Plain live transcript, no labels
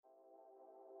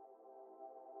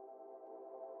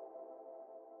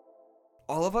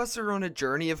All of us are on a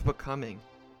journey of becoming,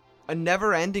 a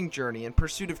never-ending journey in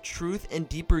pursuit of truth and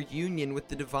deeper union with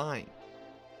the divine.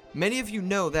 Many of you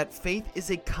know that faith is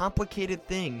a complicated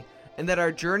thing and that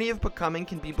our journey of becoming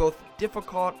can be both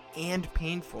difficult and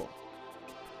painful.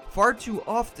 Far too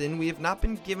often, we have not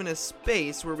been given a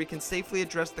space where we can safely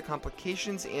address the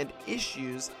complications and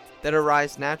issues that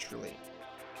arise naturally.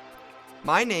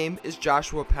 My name is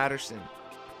Joshua Patterson.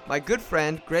 My good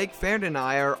friend Greg Farrand and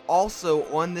I are also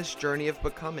on this journey of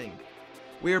becoming.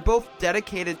 We are both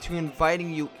dedicated to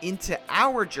inviting you into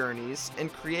our journeys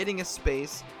and creating a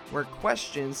space where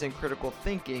questions and critical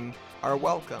thinking are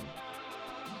welcome.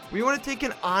 We want to take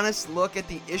an honest look at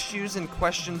the issues and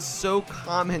questions so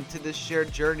common to this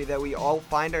shared journey that we all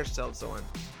find ourselves on.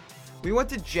 We want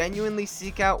to genuinely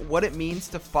seek out what it means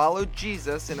to follow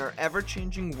Jesus in our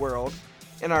ever-changing world,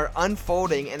 in our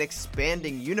unfolding and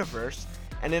expanding universe,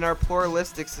 and in our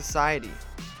pluralistic society.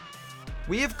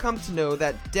 We have come to know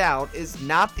that doubt is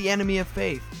not the enemy of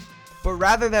faith, but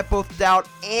rather that both doubt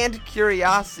and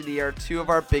curiosity are two of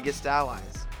our biggest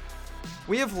allies.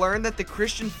 We have learned that the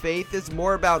Christian faith is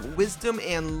more about wisdom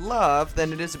and love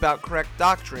than it is about correct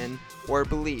doctrine or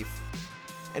belief.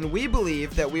 And we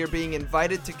believe that we are being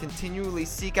invited to continually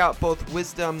seek out both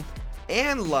wisdom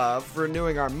and love,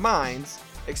 renewing our minds,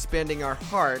 expanding our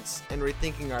hearts, and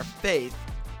rethinking our faith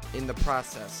in the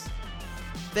process.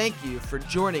 Thank you for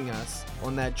joining us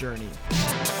on that journey.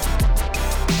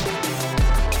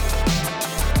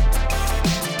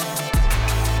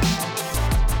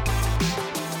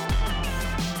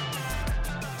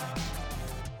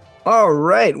 All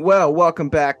right. Well, welcome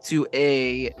back to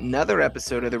another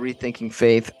episode of the Rethinking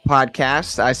Faith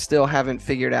podcast. I still haven't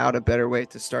figured out a better way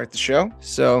to start the show,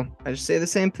 so I just say the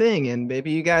same thing, and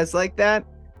maybe you guys like that.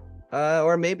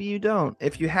 Or maybe you don't.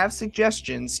 If you have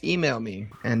suggestions, email me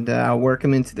and I'll work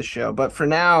them into the show. But for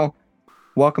now,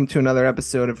 welcome to another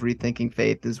episode of Rethinking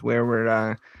Faith is where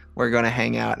we're going to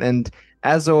hang out. And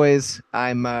as always,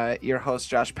 I'm your host,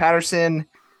 Josh Patterson.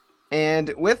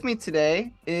 And with me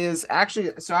today is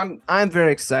actually, so I'm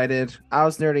very excited. I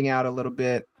was nerding out a little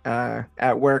bit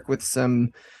at work with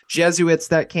some Jesuits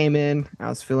that came in. I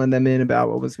was filling them in about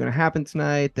what was going to happen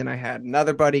tonight. Then I had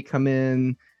another buddy come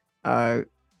in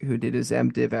who did his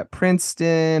MDiv at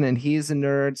Princeton, and he's a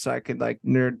nerd, so I could be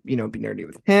nerdy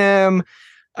with him.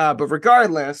 But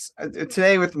regardless,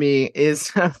 today with me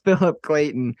is Philip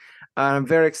Clayton. I'm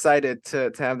very excited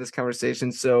to have this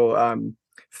conversation. So,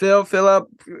 Philip,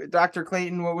 Dr.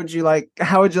 Clayton, how would you like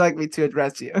me to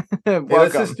address you? Welcome. Hey,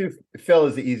 let's just do Phil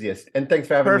is the easiest. And thanks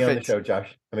for having me on the show,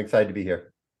 Josh. I'm excited to be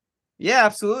here. Yeah,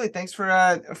 absolutely. Thanks for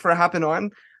hopping on.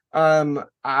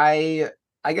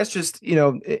 I guess just,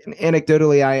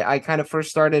 anecdotally, I kind of first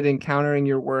started encountering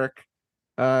your work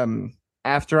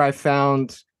after I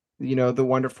found, the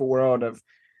wonderful world of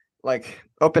like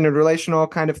open and relational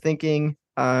kind of thinking.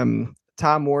 Tom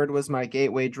Ward was my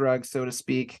gateway drug, so to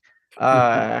speak.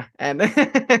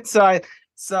 And so I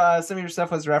saw some of your stuff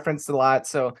was referenced a lot.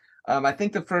 So I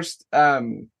think the first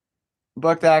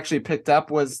book that I actually picked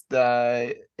up was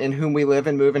the In Whom We Live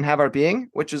and Move and Have Our Being,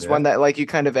 which is one that like you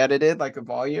kind of edited like a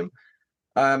volume.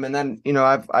 And then,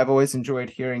 I've always enjoyed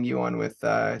hearing you on with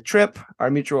Trip,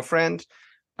 our mutual friend.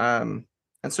 And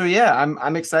so, yeah,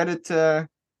 I'm excited to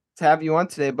have you on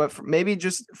today. But maybe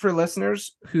just for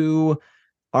listeners who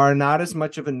are not as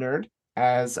much of a nerd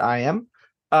as I am,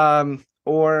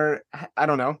 or I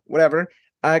don't know, whatever,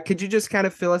 could you just kind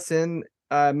of fill us in,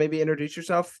 maybe introduce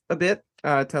yourself a bit,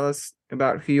 tell us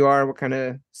about who you are, what kind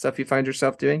of stuff you find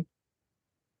yourself doing?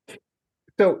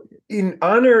 So in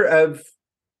honor of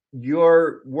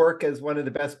your work as one of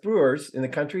the best brewers in the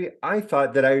country, I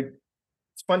thought that I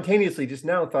spontaneously just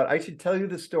now thought I should tell you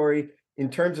the story in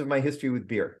terms of my history with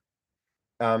beer.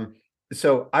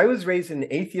 So I was raised in an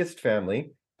atheist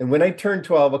family, and when I turned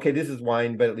 12, okay, this is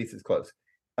wine, but at least it's close.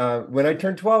 When I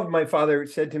turned 12, my father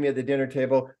said to me at the dinner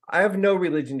table, I have no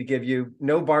religion to give you,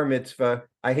 no bar mitzvah,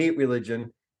 I hate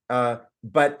religion,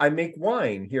 but I make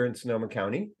wine here in Sonoma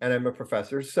County, and I'm a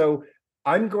professor, so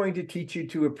I'm going to teach you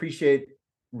to appreciate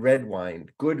red wine,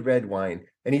 good red wine.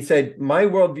 And he said, my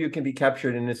worldview can be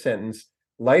captured in a sentence: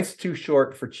 life's too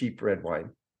short for cheap red wine.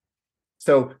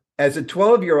 So as a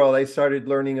 12-year-old, I started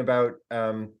learning about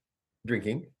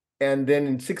drinking. And then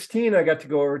in 16, I got to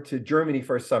go over to Germany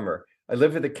for a summer. I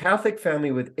lived with a Catholic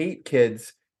family with 8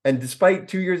 kids. And despite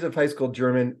 2 years of high school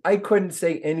German, I couldn't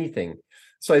say anything.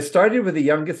 So I started with the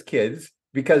youngest kids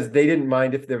because they didn't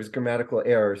mind if there was grammatical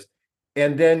errors.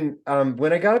 And then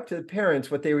when I got up to the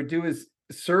parents, what they would do is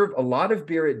serve a lot of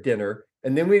beer at dinner,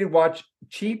 and then we'd watch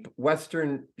cheap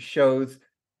Western shows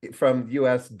from the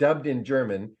US dubbed in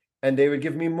German, and they would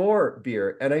give me more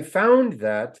beer. And I found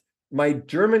that my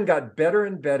German got better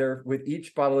and better with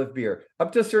each bottle of beer,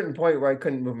 up to a certain point where I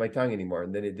couldn't move my tongue anymore,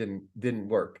 and then it didn't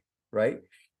work, right?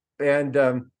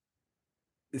 And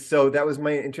so that was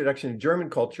my introduction to German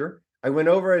culture. I went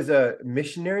over as a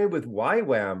missionary with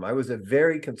YWAM. I was a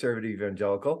very conservative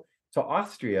evangelical to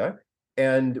Austria,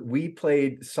 and we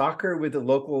played soccer with the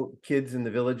local kids in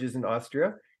the villages in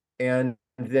Austria, and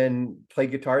then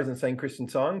played guitars and sang Christian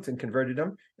songs and converted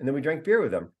them, and then we drank beer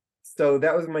with them. So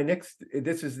that was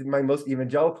this is my most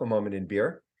evangelical moment in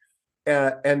beer.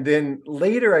 And then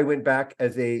later I went back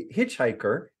as a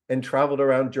hitchhiker and traveled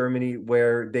around Germany,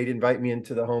 where they'd invite me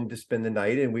into the home to spend the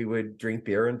night, and we would drink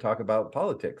beer and talk about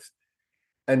politics.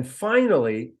 And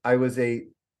finally, I was a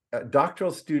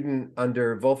doctoral student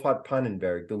under Wolfhard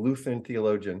Pannenberg, the Lutheran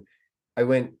theologian. I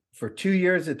went for 2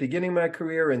 years at the beginning of my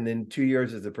career, and then 2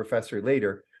 years as a professor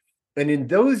later. And in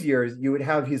those years, you would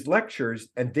have his lectures,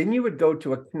 and then you would go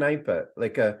to a Kneipe,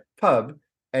 like a pub,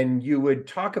 and you would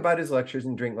talk about his lectures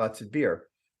and drink lots of beer.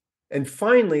 And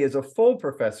finally, as a full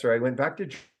professor, I went back to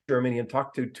Germany and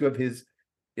talked to two of his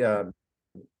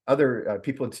other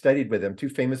people who had studied with him, two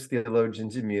famous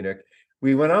theologians in Munich.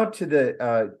 We went out to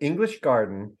the English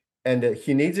garden and the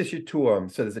Chinesische Turm.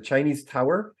 So there's a Chinese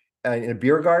tower in a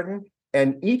beer garden,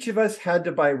 and each of us had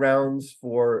to buy rounds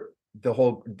for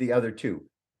the other two.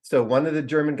 So one of the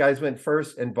German guys went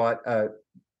first and bought a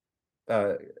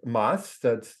Maß,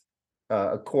 that's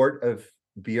a quart of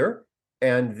beer.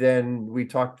 And then we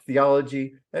talked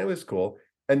theology, and it was cool.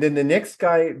 And then the next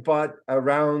guy bought a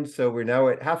round, so we're now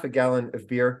at half a gallon of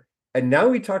beer. And now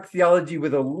we talk theology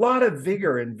with a lot of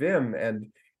vigor and vim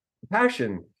and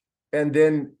passion. And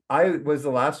then I was the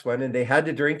last one, and they had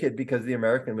to drink it because the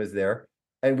American was there.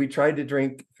 And we tried to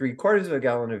drink 3/4 of a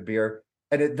gallon of beer.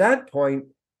 And at that point,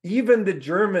 even the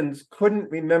Germans couldn't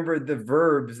remember the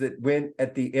verbs that went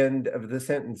at the end of the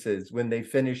sentences when they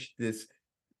finished this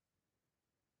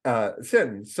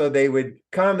sentence. So they would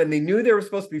come, and they knew there were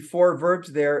supposed to be 4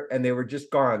 verbs there, and they were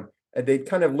just gone. And they'd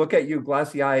kind of look at you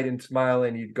glassy-eyed and smile,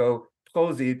 and you'd go,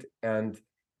 Prosit, and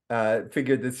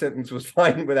figured the sentence was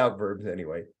fine without verbs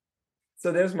anyway.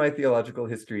 So there's my theological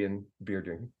history in beer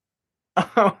drinking.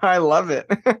 Oh, I love it.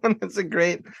 That's a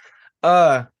great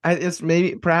it's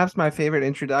maybe perhaps my favorite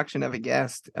introduction of a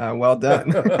guest. Well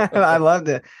done. I loved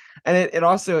it. And it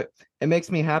also it makes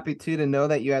me happy too to know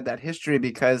that you had that history,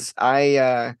 because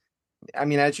I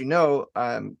mean, as you know,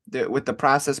 with the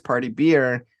process party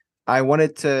beer, I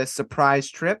wanted to surprise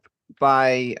Trip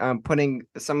by putting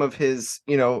some of his,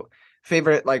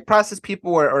 favorite like process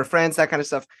people or friends, that kind of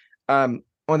stuff, on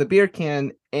the beer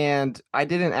can, and I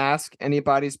didn't ask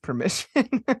anybody's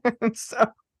permission. So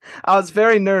I was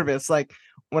very nervous. Like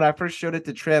when I first showed it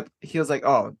to Trip, he was like,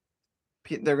 "Oh,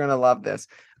 they're gonna love this."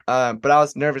 But I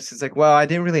was nervous. It's like, well, I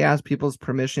didn't really ask people's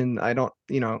permission. I don't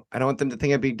want them to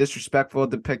think I'd be disrespectful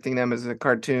depicting them as a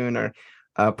cartoon or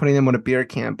putting them on a beer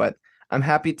can. But I'm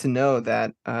happy to know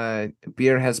that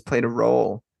beer has played a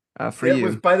role for you. It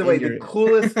was, by the way, the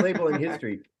coolest label in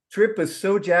history. Trip was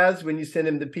so jazzed when you sent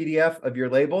him the PDF of your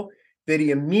label that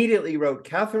he immediately wrote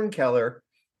Catherine Keller,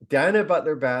 Diana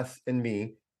Butler Bass, and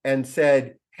me, and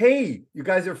said, "Hey, you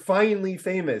guys are finally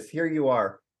famous. Here you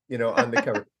are," on the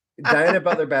cover. Diana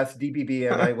Butler Bass, DBB,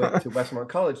 and I went to Westmont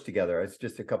College together. I was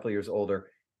just a couple of years older,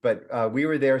 but we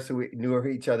were there, so we knew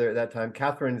each other at that time.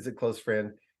 Catherine is a close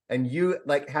friend, and you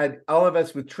had all of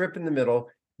us with Trip in the middle,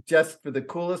 just for the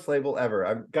coolest label ever.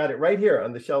 I've got it right here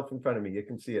on the shelf in front of me. You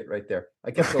can see it right there.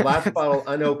 I kept the last bottle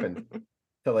unopened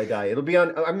till I die. It'll be on.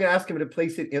 I'm gonna ask him to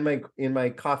place it in my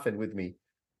coffin with me,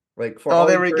 like for all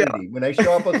eternity. When I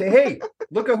show up, I'll say, "Hey,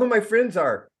 look at who my friends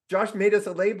are. Josh made us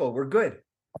a label. We're good."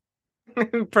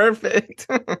 Perfect.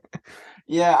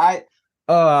 Yeah,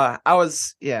 I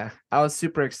was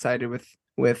super excited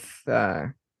with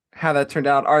how that turned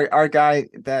out. Our guy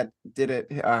that did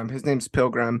it, his name's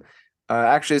Pilgrim.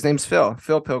 Actually, his name's Phil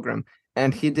Pilgrim,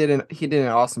 and he did an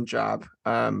awesome job.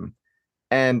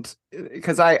 And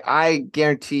because I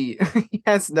guarantee he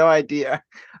has no idea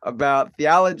about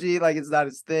theology, like it's not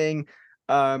his thing.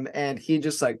 And he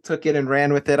just like took it and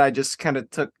ran with it. I just kind of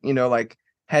took, like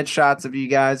headshots of you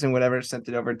guys and whatever, sent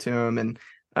it over to him, and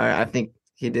I think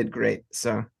he did great.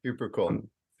 So super cool.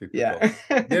 Yeah.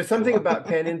 Cool. There's something about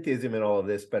panentheism in all of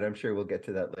this, but I'm sure we'll get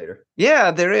to that later.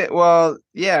 Yeah, there is. Well,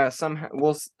 yeah, somehow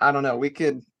I don't know. We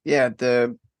could,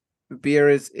 the beer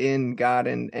is in God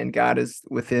and God is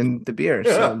within the beer.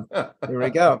 So there we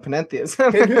go.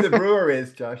 Panentheism. And who the brewer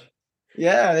is, Josh.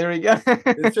 Yeah, there we go.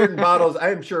 In certain bottles,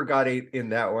 I'm sure God ate in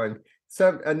that one.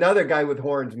 Another guy with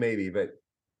horns, maybe, but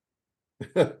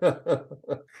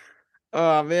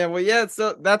Oh man, well yeah,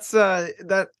 so that's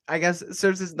that I guess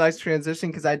serves as a nice transition,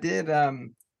 because I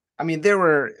I mean,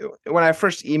 when I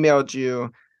first emailed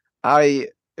you, I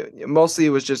mostly it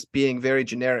was just being very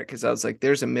generic because I was like,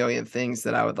 there's a million things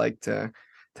that I would like to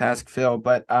ask Phil,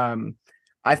 but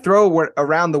I throw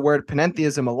around the word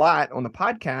panentheism a lot on the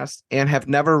podcast and have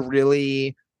never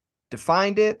really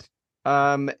defined it.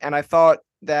 And I thought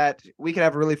that we could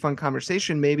have a really fun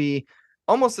conversation, maybe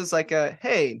almost as like a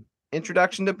hey,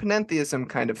 introduction to panentheism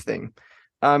kind of thing.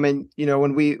 And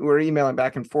when we were emailing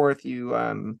back and forth,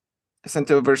 you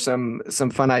sent over some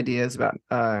fun ideas about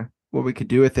what we could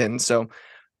do with it. And so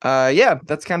yeah,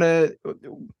 that's kind of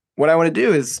what I want to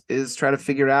do is try to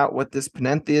figure out what this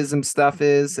panentheism stuff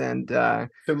is. And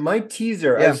So my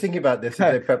teaser, I yeah, was thinking about this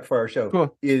as I prepped for our show,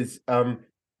 cool. is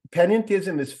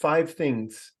panentheism is 5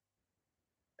 things,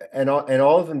 and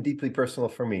all of them deeply personal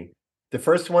for me. The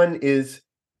first one is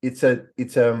it's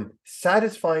a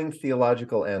satisfying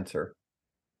theological answer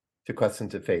to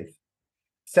questions of faith.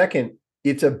 Second,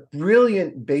 it's a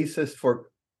brilliant basis for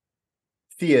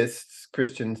theists,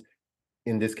 Christians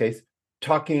in this case,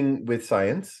 talking with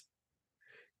science.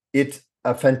 It's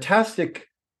a fantastic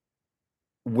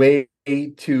way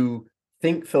to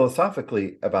think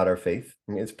philosophically about our faith.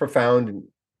 I mean, it's profound and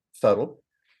subtle.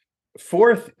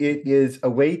 Fourth, it is a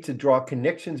way to draw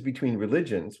connections between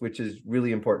religions, which is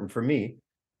really important for me.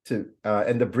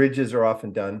 And the bridges are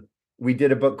often done. We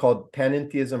did a book called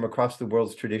Panentheism Across the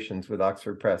World's Traditions with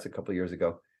Oxford Press a couple of years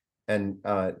ago. And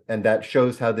that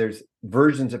shows how there's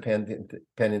versions of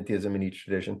panentheism in each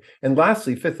tradition. And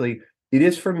lastly, fifthly, it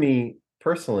is for me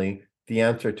personally the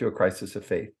answer to a crisis of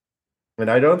faith. And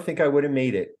I don't think I would have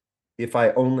made it if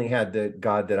I only had the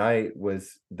God that I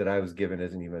was given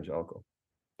as an evangelical.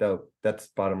 So that's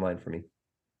bottom line for me.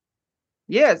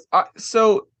 Yes.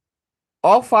 So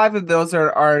all 5 of those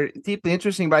are deeply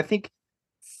interesting, but I think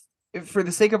for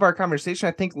the sake of our conversation,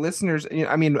 I think listeners,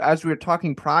 I mean, as we were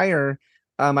talking prior,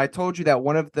 I told you that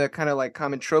one of the kind of like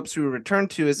common tropes we return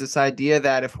to is this idea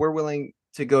that if we're willing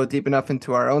to go deep enough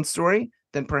into our own story,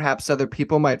 then perhaps other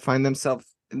people might find themselves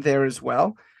there as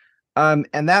well. And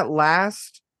that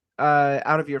last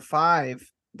out of your 5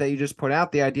 that you just put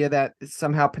out, the idea that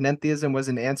somehow panentheism was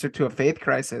an answer to a faith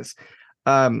crisis,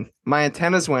 my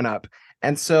antennas went up.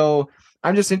 And so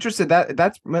I'm just interested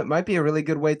that might be a really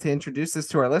good way to introduce this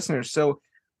to our listeners. So,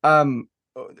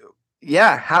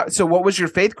 yeah, so what was your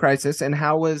faith crisis, and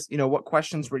how was, what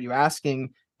questions were you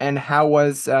asking, and how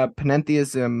was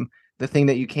panentheism the thing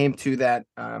that you came to that,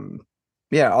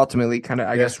 ultimately kind of,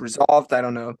 I guess, resolved? I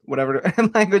don't know, whatever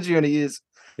language you want to use.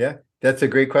 Yeah, that's a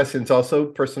great question. It's also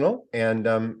personal, and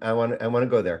I want to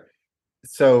go there.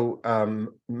 So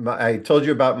I told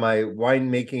you about my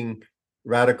winemaking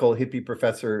radical hippie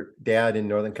professor dad in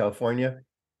Northern California,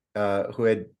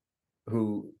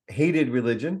 who hated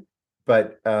religion,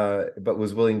 but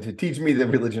was willing to teach me the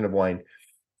religion of wine.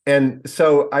 And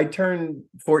so I turned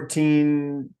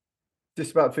 14,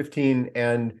 just about 15,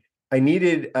 and I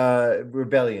needed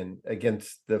rebellion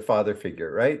against the father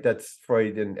figure, right? That's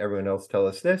Freud and everyone else tell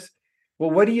us this. Well,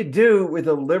 what do you do with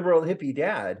a liberal hippie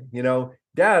dad?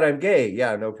 Dad, I'm gay.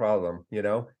 Yeah, no problem.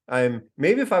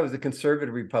 Maybe if I was a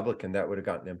conservative Republican, that would have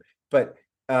gotten him. But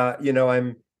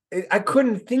I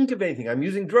couldn't think of anything. I'm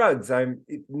using drugs.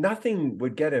 Nothing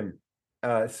would get him.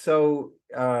 So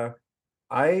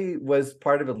I was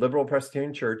part of a liberal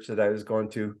Presbyterian church that I was going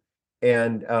to,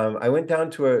 and I went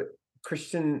down to a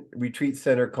Christian retreat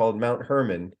center called Mount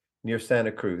Hermon near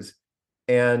Santa Cruz,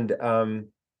 and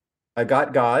I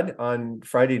got God on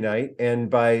Friday night, and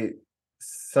by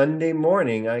Sunday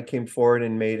morning, I came forward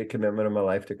and made a commitment of my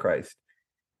life to Christ.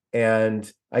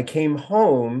 And I came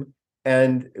home,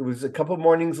 and it was a couple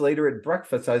mornings later at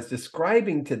breakfast, I was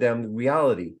describing to them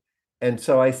reality. And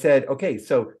so I said, okay,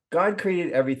 so God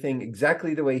created everything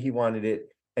exactly the way he wanted it.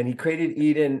 And he created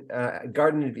Eden,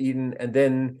 Garden of Eden. And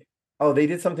then, they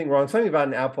did something wrong, something about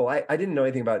an apple. I didn't know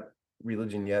anything about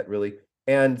religion yet, really.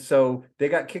 And so they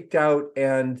got kicked out,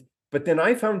 but then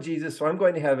I found Jesus, so I'm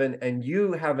going to heaven, and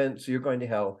you haven't, so you're going to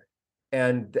hell.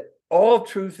 And all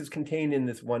truth is contained in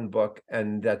this one book,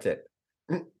 and that's it.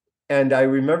 And I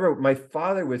remember my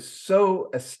father was so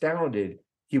astounded,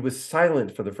 he was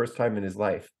silent for the first time in his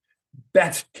life.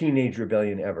 Best teenage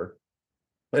rebellion ever.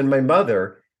 And my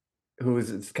mother, who was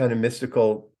this kind of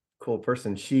mystical, cool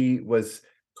person, she was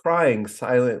crying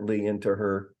silently into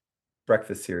her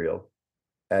breakfast cereal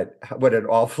at what an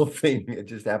awful thing had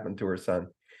just happened to her son.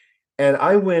 And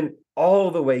I went all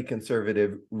the way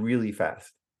conservative really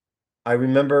fast. I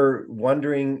remember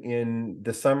wondering in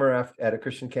the summer at a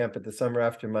Christian camp at the summer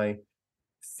after my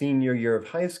senior year of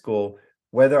high school,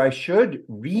 whether I should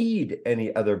read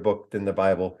any other book than the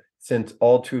Bible, since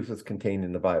all truth is contained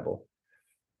in the Bible.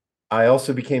 I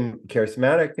also became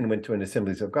charismatic and went to an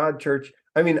Assemblies of God church.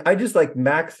 I mean, I just like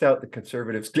maxed out the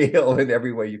conservative scale in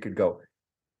every way you could go.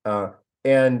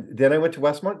 And then I went to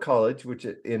Westmont College, which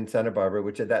in Santa Barbara,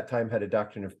 which at that time had a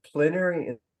doctrine of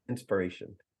plenary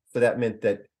inspiration. So that meant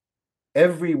that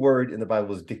every word in the Bible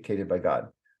was dictated by God.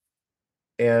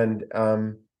 And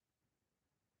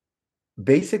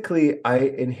basically, I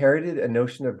inherited a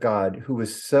notion of God who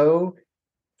was so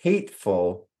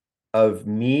hateful of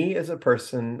me as a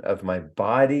person, of my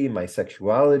body, my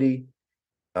sexuality,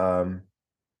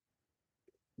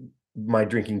 my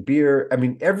drinking beer. I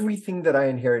mean, everything that I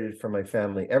inherited from my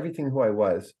family, everything who I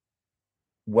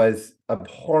was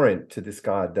abhorrent to this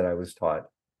God that I was taught.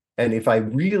 And if I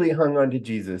really hung on to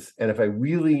Jesus, and if I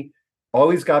really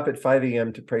always got up at 5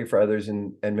 a.m. to pray for others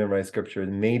and memorize scripture,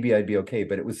 then maybe I'd be okay.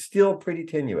 But it was still pretty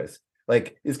tenuous.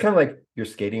 Like, it's kind of like you're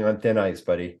skating on thin ice,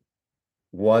 buddy.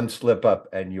 One slip up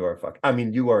and you are fucked. I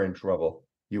mean, you are in trouble.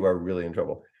 You are really in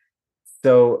trouble.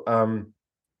 So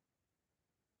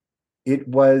it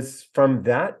was from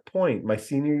that point, my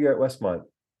senior year at Westmont,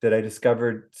 that I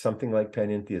discovered something like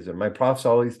panentheism. My profs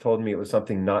always told me it was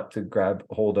something not to grab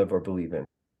hold of or believe in.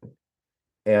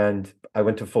 And I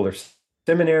went to Fuller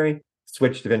Seminary,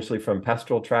 switched eventually from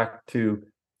pastoral track to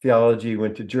theology,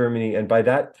 went to Germany. And by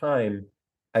that time,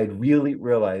 I'd really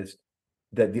realized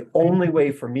that the only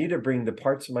way for me to bring the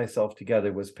parts of myself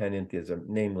together was panentheism.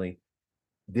 Namely,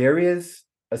 there is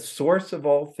a source of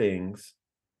all things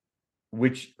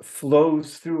which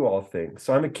flows through all things.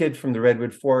 So I'm a kid from the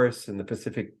redwood forests in the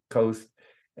Pacific coast.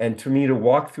 And to me, to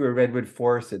walk through a redwood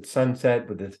forest at sunset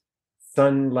with the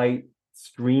sunlight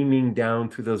streaming down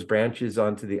through those branches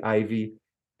onto the ivy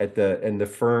and the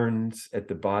ferns at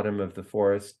the bottom of the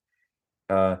forest,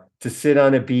 to sit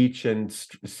on a beach and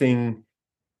sing,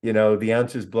 the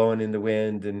answers blowing in the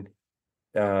wind, and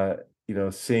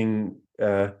sing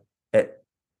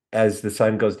as the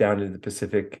sun goes down into the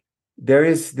Pacific.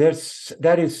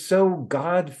 That is so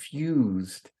God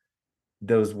fused,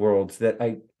 those worlds, that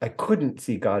I couldn't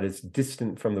see God as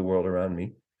distant from the world around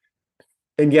me.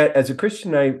 And yet, as a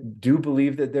Christian, I do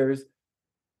believe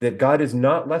that God is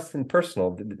not less than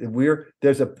personal.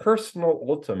 There's a personal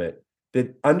ultimate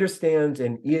that understands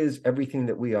and is everything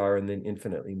that we are, and then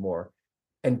infinitely more.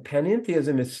 And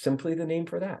panentheism is simply the name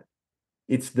for that.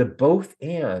 It's the both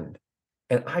and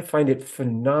I find it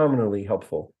phenomenally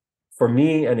helpful for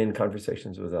me and in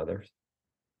conversations with others.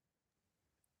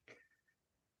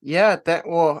 Yeah,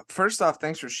 well, first off,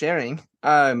 thanks for sharing.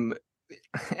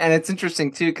 And it's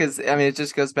interesting too, because I mean, it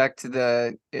just goes back to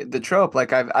the trope.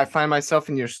 Like I find myself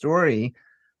in your story,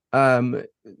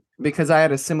 because I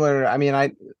had a similar. I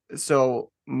mean,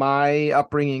 so my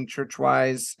upbringing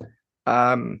church-wise,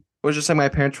 was just like my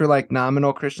parents were like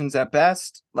nominal Christians at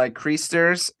best. Like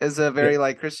Creasters is a very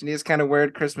like Christianese kind of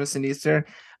word, Christmas and Easter.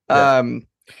 Yeah.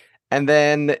 And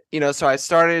then so I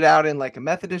started out in like a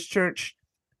Methodist church.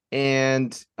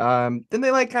 And then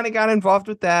they like kind of got involved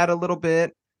with that a little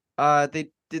bit. They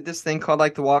did this thing called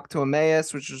like the Walk to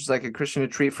Emmaus, which was like a Christian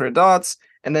retreat for adults.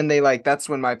 And then that's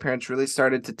when my parents really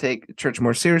started to take church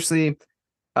more seriously.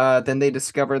 Then they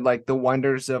discovered like the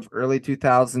wonders of early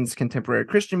 2000s contemporary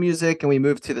Christian music, and we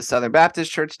moved to the Southern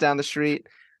Baptist Church down the street.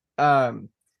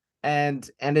 And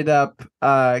ended up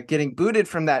getting booted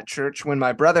from that church when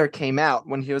my brother came out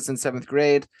when he was in 7th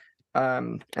grade.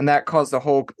 And that caused a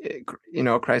whole,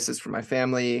 crisis for my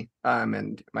family,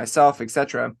 and myself,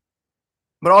 etc.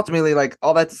 But ultimately, like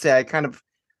all that to say, I kind of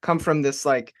come from this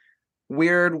like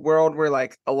weird world where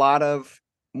like a lot of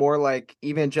more like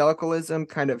evangelicalism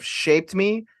kind of shaped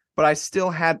me, but I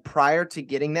still had, prior to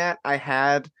getting that, I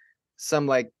had some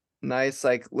like nice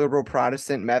like liberal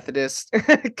Protestant Methodist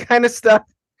kind of stuff.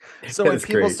 So when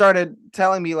people started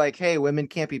telling me like, hey, women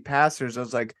can't be pastors, I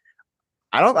was like,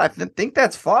 I think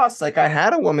that's false. Like I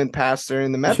had a woman pastor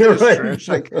in the Methodist church.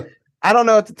 Like, I don't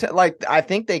know what to like, I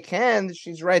think they can,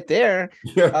 she's right there.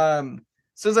 Yeah.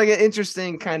 So it's like an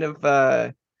interesting kind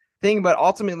of thing, but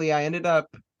ultimately I ended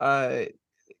up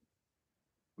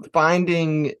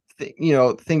finding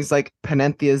things like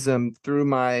panentheism through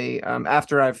my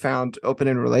after I found open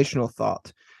and relational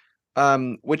thought,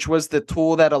 which was the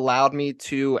tool that allowed me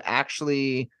to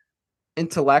actually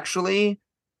intellectually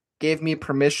gave me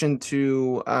permission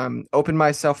to open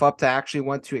myself up to actually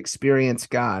want to experience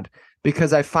God,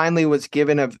 because I finally was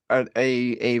given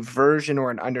a version or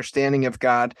an understanding of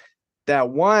God that,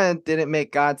 one, didn't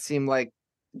make God seem like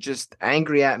just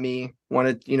angry at me,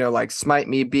 wanted, like smite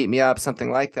me, beat me up, something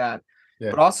like that,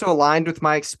 but also aligned with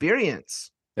my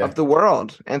experience of the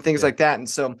world and things like that. And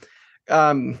so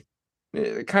kind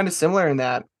of similar in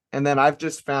that. And then I've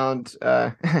just found,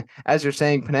 as you're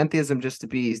saying, panentheism just to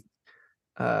be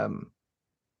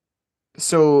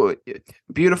so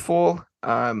beautiful,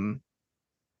 and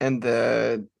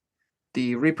the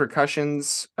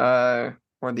repercussions or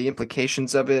the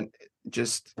implications of it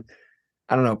just,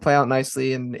 I don't know, play out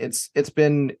nicely, and it's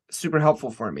been super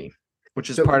helpful for me, which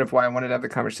is part So of why I wanted to have the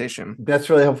conversation. that's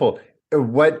really helpful.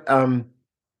 What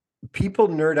people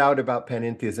nerd out about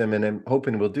panentheism, and I'm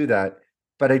hoping we'll do that.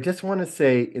 But I just want to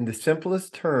say, in the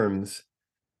simplest terms,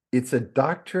 it's a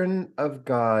doctrine of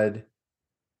God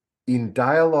in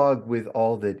dialogue with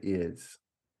all that is.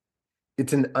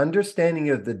 It's an understanding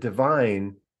of the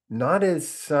divine, not as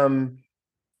some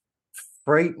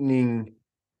frightening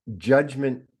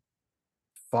judgment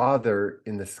father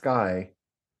in the sky,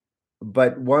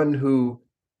 but one who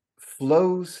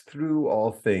flows through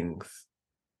all things,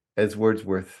 as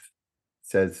Wordsworth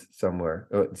says somewhere,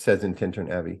 it says in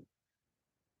Tintern Abbey.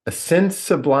 A sense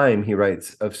sublime, he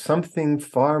writes, of something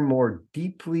far more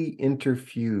deeply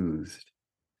interfused,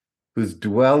 whose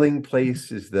dwelling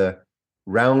place is the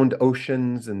round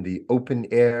oceans and the open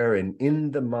air and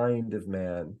in the mind of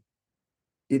man.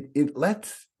 It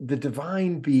lets the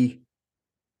divine be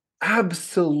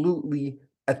absolutely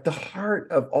at the heart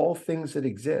of all things that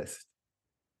exist.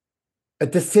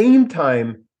 At the same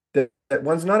time, that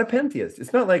one's not a pantheist.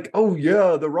 It's not like, oh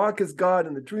yeah, the rock is God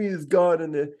and the tree is God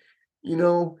and the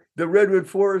redwood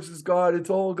forest is God. It's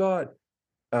all God.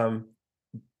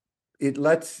 It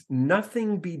lets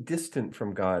nothing be distant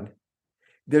from God.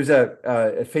 There's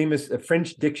a famous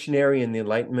French dictionary in the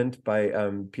Enlightenment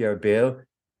by Pierre Bayle,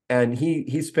 and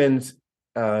he spends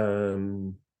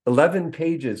 11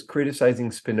 pages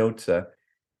criticizing Spinoza,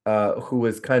 who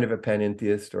was kind of a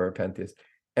panentheist or a pantheist.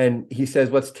 And he says,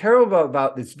 what's terrible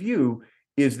about this view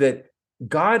is that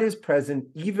God is present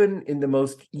even in the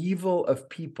most evil of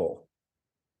people.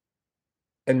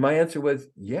 And my answer was,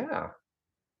 yeah.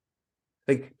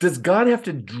 Like, does God have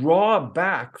to draw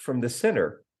back from the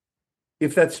sinner?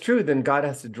 If that's true, then God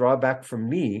has to draw back from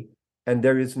me, and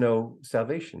there is no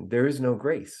salvation. There is no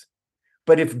grace.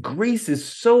 But if grace is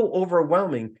so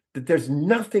overwhelming that there's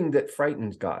nothing that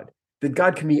frightens God, that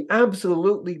God can be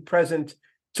absolutely present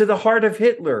to the heart of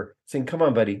Hitler, saying, come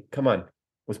on, buddy, come on,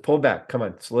 let's pull back, come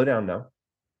on, slow down now,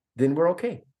 then we're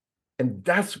okay. And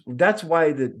that's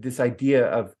why this idea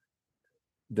of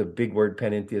the big word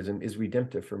panentheism is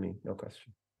redemptive for me, no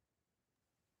question.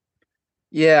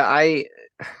 Yeah,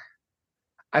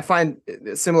 I find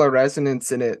similar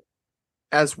resonance in it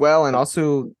as well, and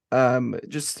also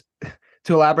just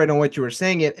to elaborate on what you were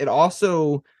saying, it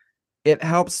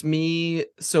helps me.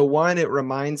 So one, it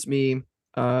reminds me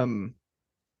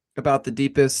about the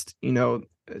deepest,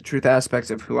 truth aspects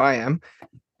of who I am.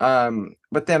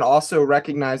 But then also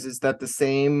recognizes that the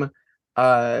same,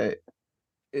 if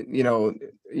you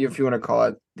want to call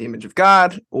it the image of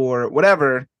God or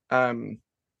whatever,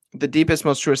 the deepest,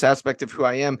 most truest aspect of who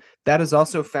I am, that is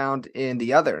also found in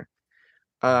the other,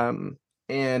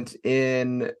 and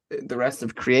in the rest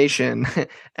of creation,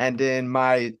 and in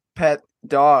my pet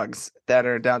dogs that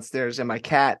are downstairs and my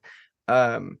cat.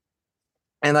 And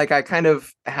like I kind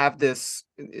of have this,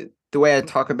 the way I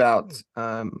talk about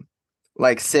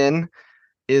like sin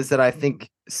is that I think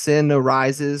sin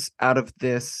arises out of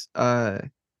this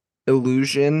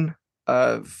illusion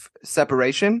of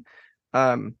separation.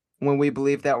 When we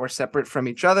believe that we're separate from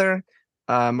each other,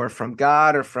 or from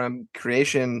God or from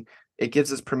creation, it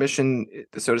gives us permission,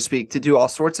 so to speak, to do all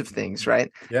sorts of things,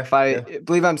 right? Yeah, If I yeah.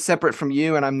 believe I'm separate from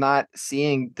you and I'm not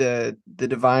seeing the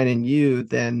divine in you,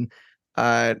 then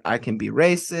I can be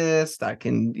racist, I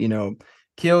can,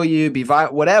 kill you, be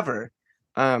violent, whatever.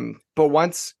 But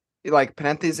once, like,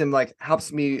 pantheism like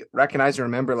helps me recognize and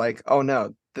remember, like, oh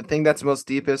no, the thing that's most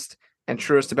deepest and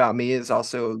truest about me is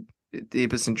also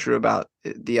deepest and true about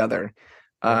the other.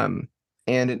 Yeah.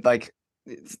 And it like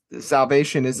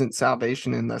salvation isn't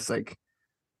salvation unless like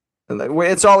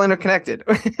it's all interconnected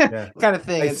Yeah. kind of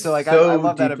thing. I And so like I so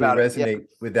love that deeply about it. Yeah. resonate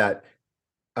with that.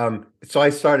 So I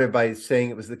started by saying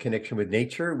it was the connection with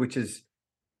nature, which is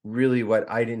really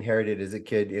what I'd inherited as a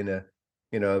kid in a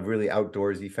really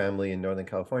outdoorsy family in Northern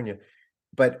California.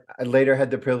 But I later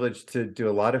had the privilege to do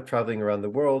a lot of traveling around the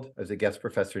world. I was a guest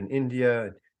professor in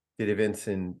India, did events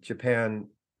in Japan,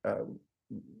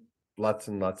 lots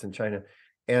and lots in China.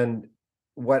 And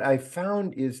what I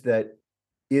found is that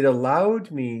it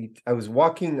allowed me, I was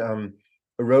walking a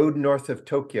road north of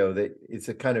Tokyo that it's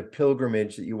a kind of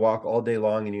pilgrimage that you walk all day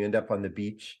long and you end up on the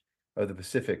beach of the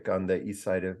Pacific on the east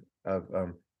side of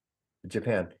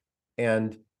Japan.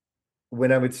 And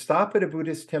when I would stop at a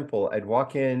Buddhist temple, I'd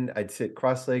walk in, I'd sit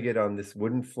cross-legged on this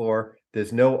wooden floor.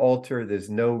 There's no altar, there's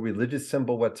no religious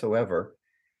symbol whatsoever.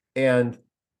 And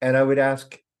I would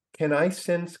ask, can I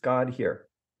sense God here?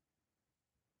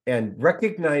 and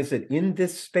recognize that in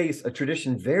this space, a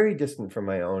tradition very distant from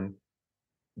my own,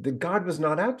 the God was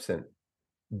not absent.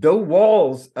 The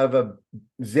walls of a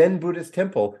Zen Buddhist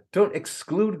temple don't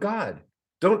exclude God,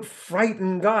 don't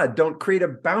frighten God, don't create a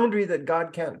boundary that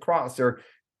God can't cross or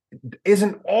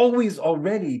isn't always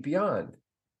already beyond,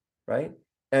 right?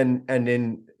 And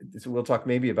in, so we'll talk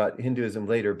maybe about Hinduism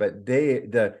later, but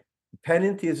the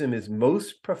panentheism is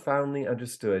most profoundly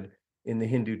understood in the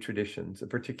Hindu traditions. A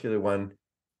particular one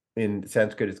in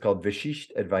Sanskrit is called Vishisht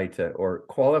Advaita, or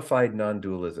qualified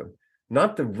non-dualism.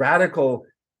 Not the radical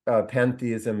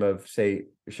pantheism of, say,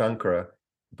 Shankara,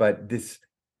 but this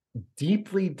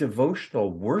deeply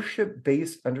devotional,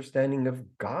 worship-based understanding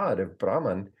of God, of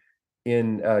Brahman,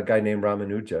 in a guy named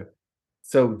Ramanuja.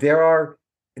 So there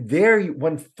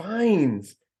one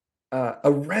finds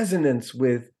a resonance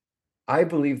with, I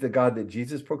believe, the God that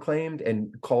Jesus proclaimed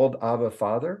and called Abba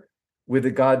Father, with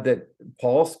the God that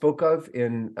Paul spoke of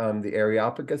in the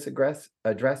Areopagus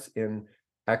address in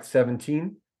Acts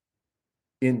 17.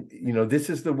 This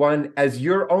is the one, as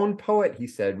your own poet, he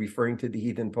said, referring to the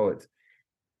heathen poets,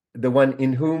 the one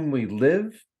in whom we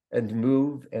live and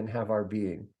move and have our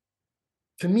being.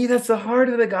 To me, that's the heart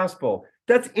of the gospel.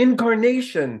 That's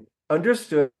incarnation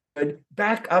understood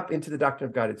back up into the doctrine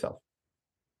of God itself.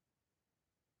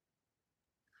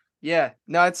 Yeah,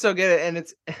 no, it's so good, and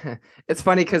it's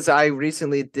funny because I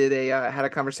recently did had a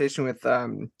conversation with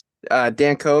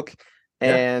Dan Koch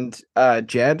and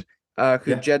Jed,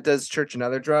 who Jed does Church and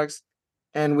Other Drugs,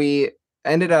 and we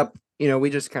ended up, we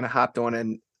just kind of hopped on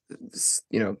and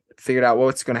figured out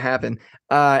what's going to happen,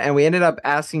 and we ended up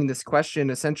asking this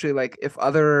question essentially, like, if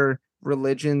other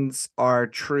religions are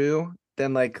true,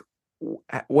 then like,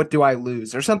 what do I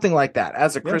lose, or something like that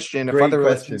as a Christian? If other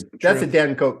religions are true. That's a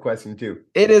Dan Koch question too.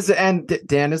 It is, and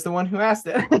Dan is the one who asked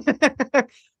it.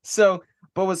 So,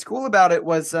 but what's cool about it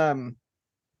was when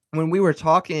we were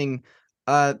talking,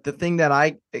 the thing that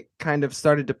I kind of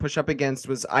started to push up against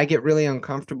was I get really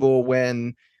uncomfortable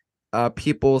when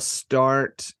people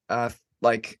start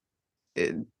like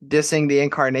dissing the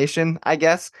incarnation, I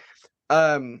guess.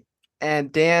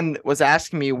 And Dan was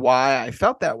asking me why I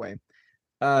felt that way.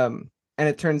 And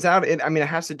it turns out it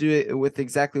has to do it with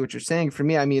exactly what you're saying. For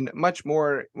me, I mean, much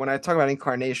more when I talk about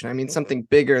incarnation, I mean something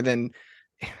bigger than,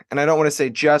 and I don't want to say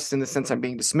just in the sense I'm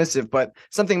being dismissive, but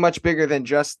something much bigger than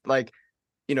just like,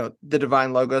 the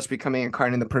divine logos becoming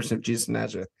incarnate in the person of Jesus of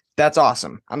Nazareth. That's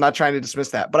awesome. I'm not trying to dismiss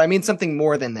that, but I mean something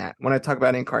more than that when I talk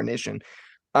about incarnation.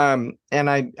 And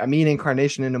I mean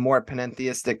incarnation in a more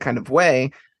panentheistic kind of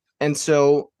way. And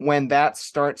so when that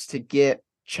starts to get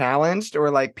challenged, or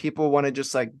like people want to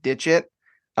just like ditch it,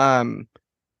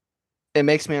 it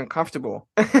makes me uncomfortable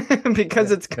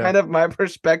because it's kind of my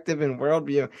perspective and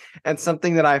worldview, and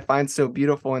something that I find so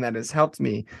beautiful and that has helped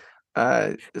me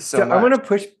so much. I want to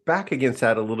push back against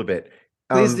that a little bit.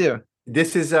 Please do.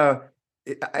 This is and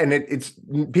it's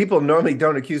people normally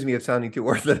don't accuse me of sounding too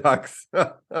orthodox,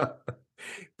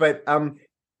 but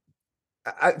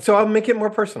so I'll make it more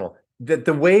personal. That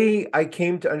the way I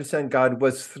came to understand God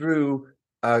was through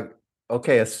a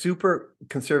super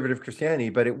conservative Christianity,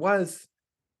 but it was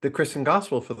the Christian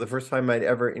gospel for the first time I'd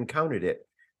ever encountered it.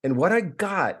 And what I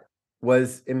got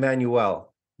was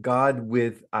Emmanuel, God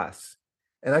with us.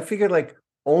 And I figured, like,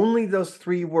 only those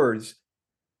three words,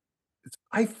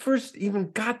 I first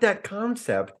even got that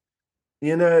concept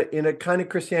in a kind of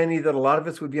Christianity that a lot of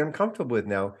us would be uncomfortable with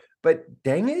now. But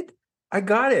dang it, I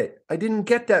got it. I didn't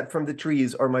get that from the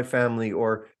trees or my family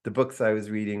or the books I was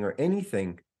reading or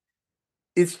anything.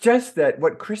 It's just that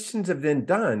what Christians have then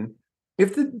done,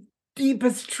 if the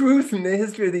deepest truth in the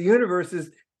history of the universe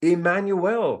is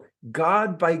Emmanuel,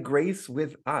 God by grace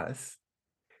with us,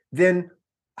 then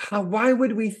why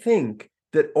would we think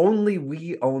that only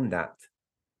we own that?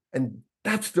 And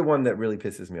that's the one that really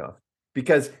pisses me off.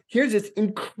 Because here's this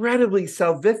incredibly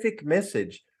salvific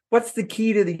message. What's the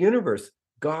key to the universe?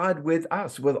 God with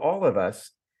us, with all of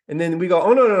us. And then we go,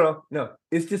 oh, no,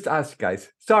 it's just us, guys.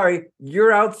 Sorry,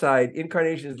 you're outside.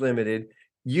 Incarnation is limited.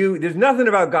 There's nothing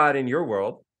about God in your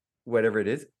world, whatever it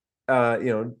is,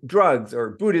 drugs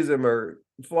or Buddhism or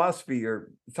philosophy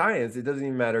or science. It doesn't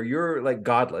even matter. You're like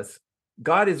godless.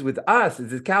 God is with us.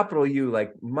 It's a capital U,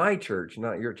 like my church,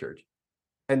 not your church.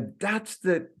 And that's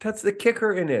the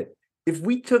kicker in it. If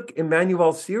we took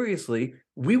Emmanuel seriously,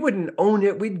 we wouldn't own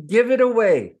it. We'd give it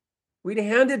away. We'd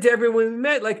hand it to everyone we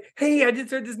met, like, hey, I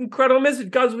just heard this incredible message.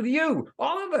 God's with you,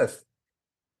 all of us.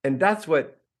 And that's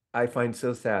what I find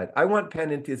so sad. I want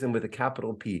panentheism with a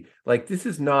capital P. Like, this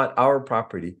is not our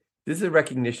property. This is a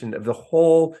recognition of the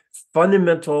whole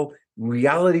fundamental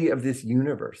reality of this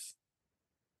universe.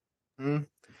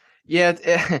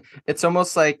 Yeah, it's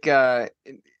almost like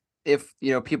if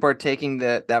people are taking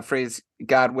that phrase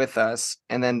God with us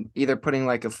and then either putting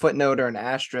like a footnote or an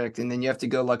asterisk, and then you have to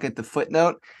go look at the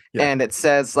footnote Yeah. and it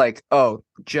says like, oh,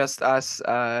 just us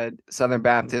Southern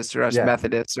Baptists or us Yeah.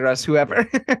 Methodists or us whoever.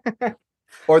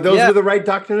 Or those Yeah, with the right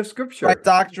doctrine of Scripture. right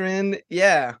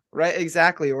or right,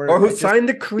 exactly. Or who Just signed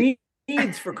the creeds,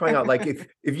 for crying out. Like if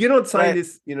you don't sign right.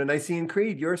 this, Nicene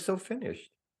Creed, you're so finished.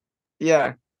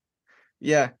 Yeah.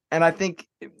 And I think,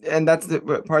 and that's the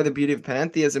part of the beauty of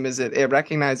panentheism, is it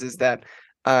recognizes that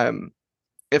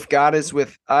if God is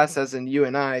with us, as in you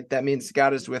and I, that means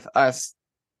God is with us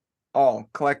all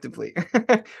collectively,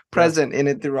 present in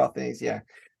it through all things. Yeah.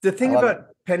 The thing about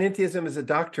panentheism as a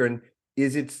doctrine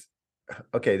is it's,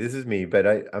 okay, this is me, but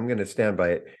I'm going to stand by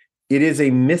it. It is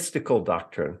a mystical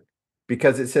doctrine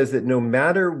because it says that no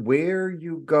matter where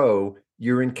you go,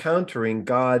 you're encountering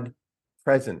God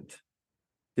present.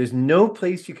 There's no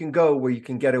place you can go where you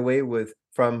can get away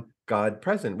from God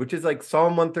present, which is like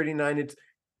Psalm 139. It's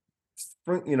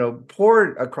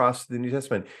poured across the New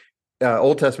Testament,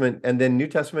 Old Testament, and then New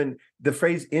Testament. The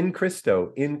phrase "in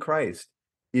Christo," in Christ,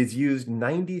 is used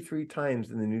 93 times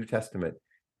in the New Testament.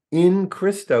 In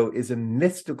Christo is a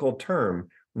mystical term.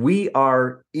 We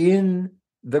are in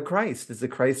the Christ as the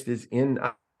Christ is in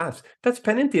us. That's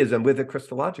panentheism with a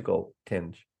Christological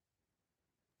tinge.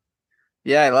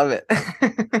 Yeah, I love it.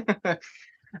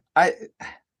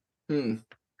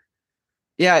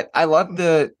 Yeah, I love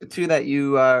the two that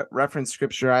you reference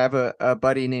scripture. I have a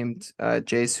buddy named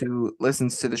Jace who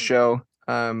listens to the show.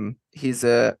 He's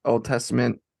a Old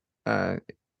Testament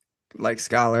like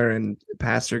scholar and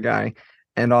pastor guy,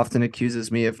 and often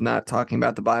accuses me of not talking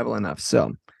about the Bible enough.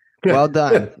 So, well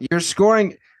done. You're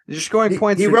scoring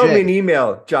points. He for wrote Jay. me an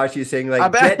email, Josh. He's saying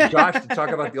like, get Josh to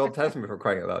talk about the Old Testament, for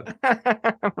crying out loud.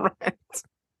 Right.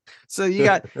 So you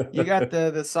got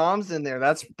the Psalms in there.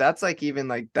 That's like even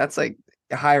like that's like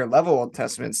higher level Old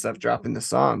Testament stuff dropping the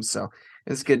Psalms. So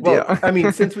it's a good deal. I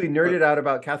mean, since we nerded out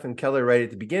about Catherine Keller right at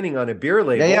the beginning on a beer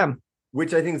label,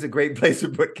 which I think is a great place to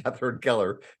put Catherine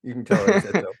Keller. You can tell her I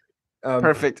said so.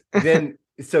 Perfect. Then,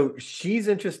 so she's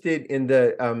interested in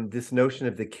the this notion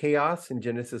of the chaos in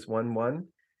Genesis 1:1,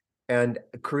 and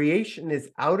creation is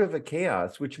out of a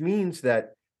chaos, which means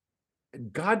that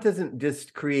God doesn't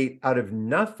just create out of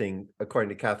nothing, according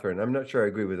to Catherine. I'm not sure I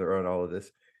agree with her on all of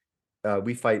this.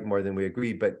 We fight more than we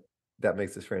agree, but that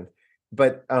makes us friends.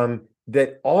 But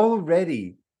that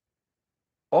already,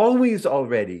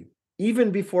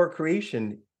 even before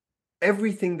creation,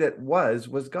 everything that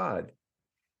was God.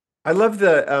 I love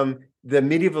the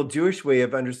medieval Jewish way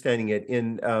of understanding it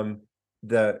in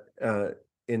the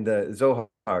Zohar,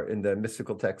 in the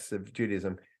mystical texts of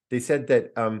Judaism. They said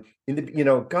that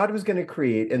God was going to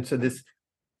create, and so this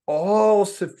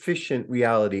all-sufficient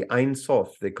reality, Ein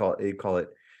Sof, they call it,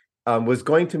 was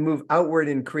going to move outward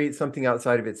and create something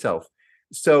outside of itself.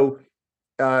 So,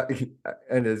 and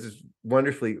this is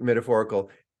wonderfully metaphorical,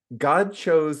 God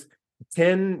chose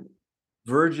 10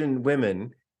 virgin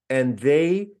women, and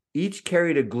they each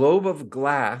carried a globe of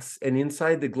glass, and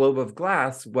inside the globe of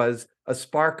glass was a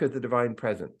spark of the divine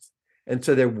presence. And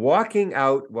so they're walking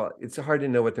out. Well, it's hard to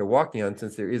know what they're walking on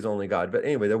since there is only God. But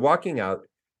anyway, they're walking out.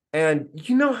 And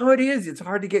you know how it is. It's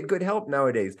hard to get good help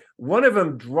nowadays. One of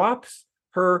them drops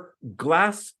her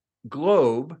glass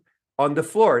globe on the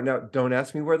floor. Now, don't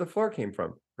ask me where the floor came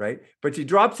from, right? But she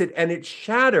drops it and it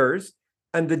shatters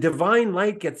and the divine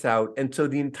light gets out. And so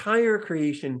the entire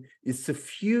creation is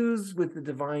suffused with the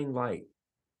divine light.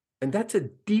 And that's a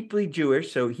deeply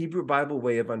Jewish, so Hebrew Bible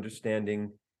way of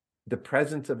understanding the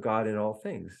presence of God in all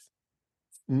things.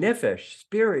 Nefesh,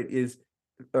 spirit, is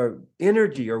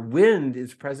energy or wind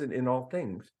is present in all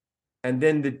things. And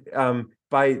then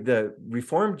by the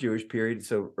Reformed Jewish period,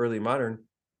 so early modern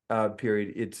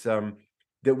period, it's that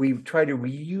we try to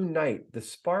reunite the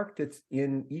spark that's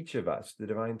in each of us, the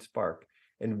divine spark.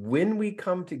 And when we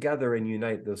come together and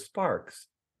unite those sparks,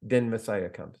 then Messiah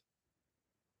comes.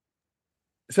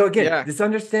 So again, this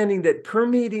understanding that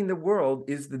permeating the world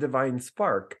is the divine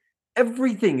spark.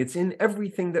 Everything, it's in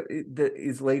everything that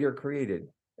is later created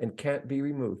and can't be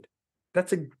removed.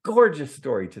 That's a gorgeous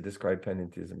story to describe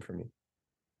panentheism for me.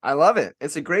 I love it.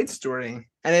 It's a great story.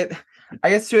 And I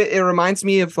guess it reminds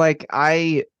me of like,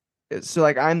 I'm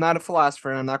not a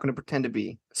philosopher and I'm not going to pretend to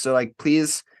be. So like,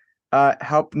 please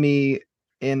help me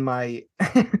in my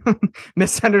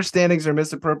misunderstandings or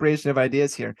misappropriation of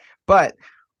ideas here. But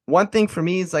one thing for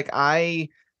me is like, I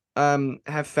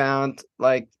have found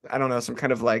like, I don't know, some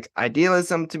kind of like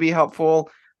idealism to be helpful,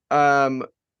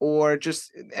 or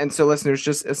just, and so listeners,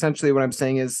 just essentially what I'm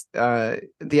saying is the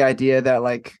idea that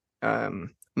like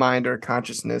mind or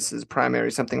consciousness is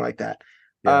primary, something like that.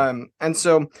 And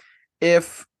so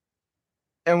if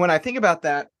And when I think about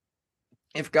that,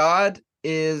 if God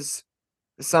is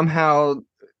somehow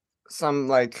some,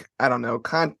 like, I don't know,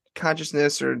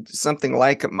 consciousness or something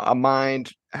like a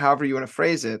mind, however you want to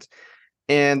phrase it,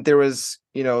 and there was,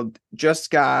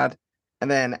 just God, and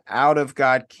then out of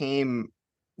God came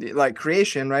like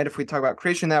creation, right? If we talk about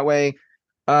creation that way,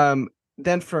 um,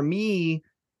 then for me,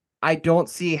 I don't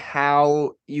see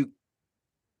how you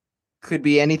could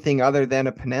be anything other than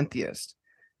a panentheist,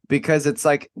 because it's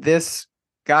like this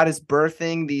God is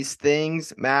birthing these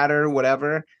things, matter,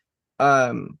 whatever.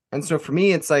 And so for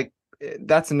me, it's like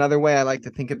that's another way I like to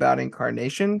think about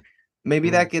incarnation. Maybe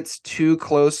Mm. that gets too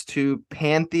close to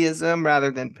pantheism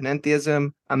rather than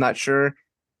panentheism. I'm not sure.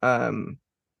 Um,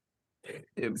 but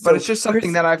it's So just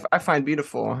something Chris, that I find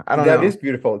beautiful. I don't that know. is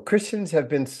beautiful. Christians have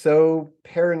been so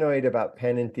paranoid about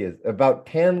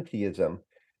pantheism.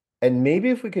 And maybe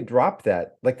if we could drop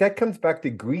that, like that comes back to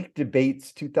Greek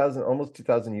debates 2000, almost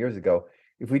 2000 years ago.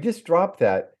 If we just drop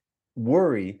that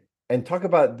worry and talk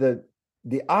about the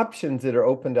options that are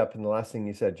opened up in the last thing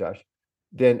you said, Josh,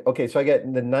 then okay, so I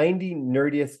get the 90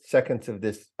 nerdiest seconds of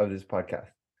this podcast.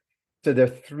 So there are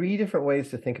three different ways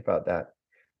to think about that.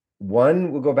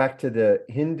 One, we'll go back to the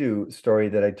Hindu story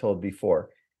that I told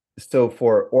before. So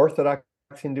for Orthodox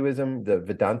Hinduism, the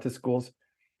Vedanta schools,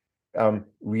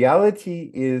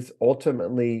 reality is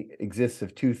ultimately exists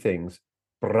of two things.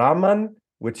 Brahman,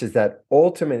 which is that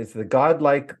ultimate, it's the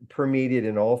godlike permeated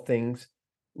in all things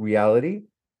reality.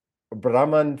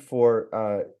 Brahman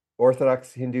for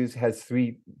Orthodox Hindus has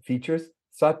three features: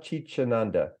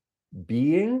 Satchichananda,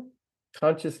 being,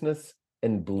 consciousness,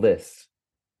 and bliss.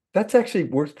 That's actually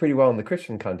works pretty well in the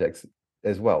Christian context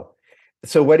as well.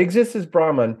 So what exists is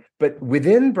Brahman, but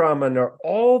within Brahman are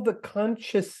all the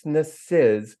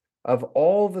consciousnesses of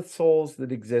all the souls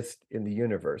that exist in the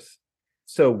universe.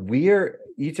 So we're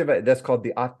each of us, that's called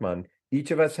the Atman.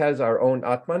 Each of us has our own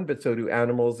Atman, but so do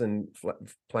animals and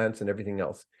plants and everything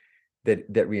else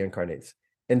that reincarnates.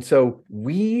 And so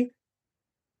we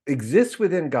exist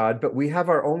within God, but we have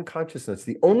our own consciousness.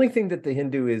 The only thing that the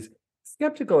Hindu is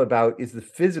skeptical about is the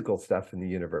physical stuff in the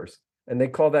universe, and they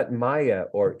call that Maya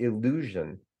or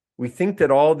illusion. We think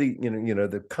that all the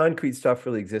the concrete stuff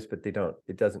really exists, but they don't.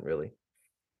 It doesn't really.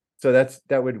 So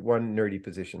that would one nerdy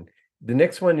position. The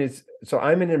next one is, so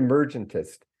I'm an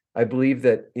emergentist. I believe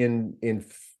that in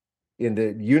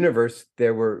the universe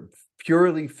there were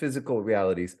purely physical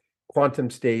realities,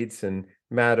 quantum states and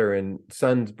matter and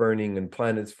suns burning and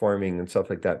planets forming and stuff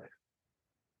like that.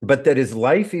 But that as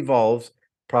life evolves,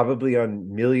 probably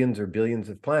on millions or billions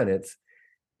of planets,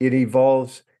 it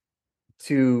evolves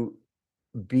to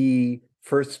be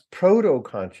first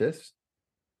proto-conscious,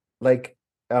 like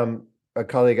a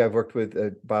colleague I've worked with,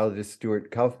 a biologist,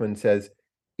 Stuart Kaufman, says,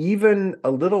 even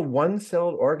a little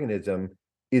one-celled organism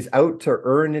is out to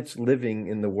earn its living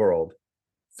in the world.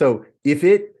 So if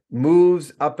it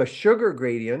moves up a sugar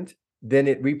gradient, then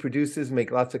it reproduces,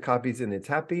 make lots of copies, and it's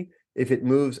happy. If it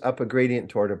moves up a gradient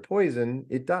toward a poison,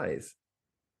 it dies.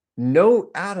 No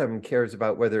atom cares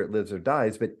about whether it lives or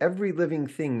dies, but every living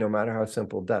thing, no matter how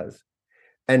simple, does.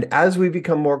 And as we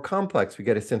become more complex, we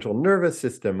get a central nervous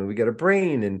system and we get a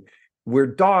brain, and we're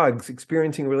dogs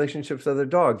experiencing relationships with other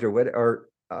dogs or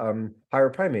higher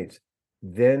primates.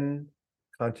 Then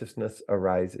consciousness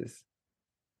arises.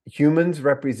 Humans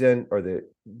represent, or the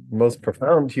most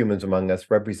profound humans among us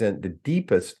represent the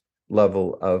deepest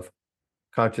level of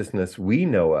consciousness we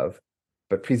know of.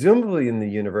 But presumably in the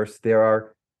universe, there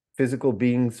are physical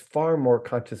beings far more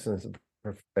consciousness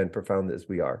and profound as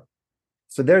we are.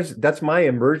 So that's my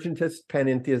emergentist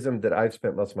panentheism that I've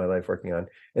spent most of my life working on.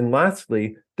 And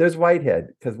lastly, there's Whitehead,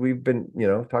 because we've been,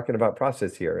 talking about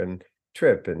process here, and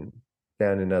Tripp and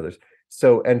Dan and others.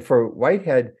 So, and for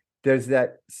Whitehead, there's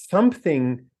that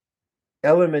something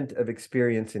element of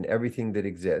experience in everything that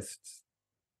exists.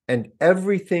 And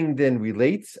everything then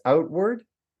relates outward,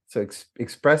 so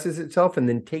expresses itself and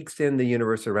then takes in the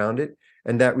universe around it.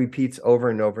 And that repeats over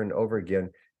and over and over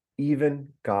again, even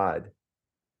God.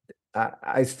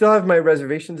 I still have my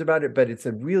reservations about it, but it's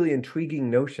a really intriguing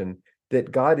notion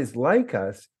that God is like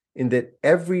us in that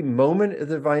every moment of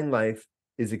the divine life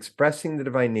is expressing the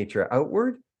divine nature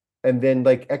outward, and then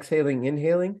like exhaling,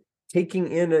 inhaling, taking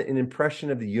in an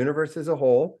impression of the universe as a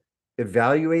whole,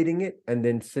 evaluating it, and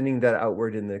then sending that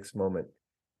outward in the next moment.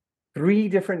 Three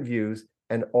different views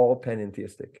and all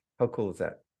panentheistic. How cool is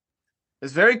that?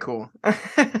 It's very cool.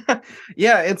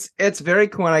 Yeah, it's very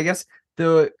cool. And I guess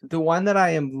the one that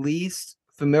I am least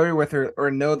familiar with,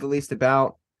 or know the least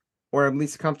about, or I'm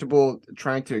least comfortable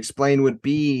trying to explain, would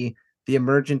be the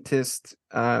emergentist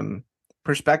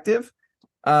perspective,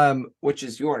 which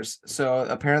is yours. So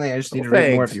apparently I just need Well, to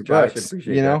read more of thanks, your Josh. I books,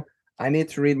 appreciate that. I need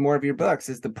to read more of your books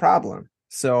is the problem.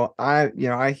 So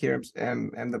I hear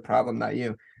am the problem, not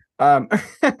you. Um,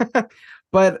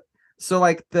 but so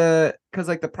like because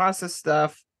like the process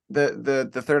stuff,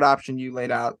 the third option you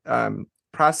laid out,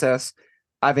 process,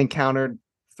 I've encountered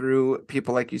through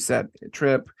people like you said,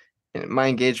 Tripp, my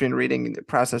engagement reading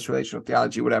process relational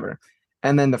theology, whatever.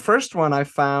 And then the first one I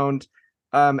found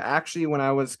actually when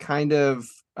I was kind of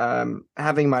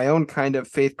having my own kind of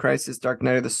faith crisis, dark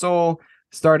night of the soul,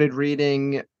 started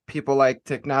reading people like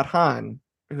Thich Nhat Hanh,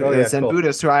 Oh yeah, Zen cool.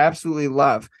 Buddhist, who I absolutely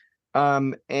love,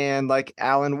 and like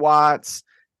Alan Watts.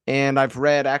 And I've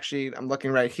read, actually, I'm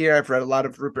looking right here. I've read a lot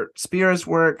of Rupert Spear's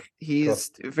work. Cool.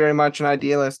 He's very much an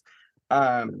idealist.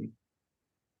 So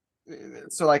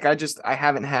like I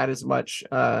haven't had as much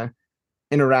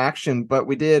interaction, but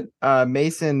we did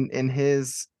Mason in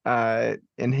his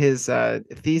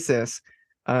thesis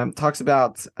talks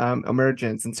about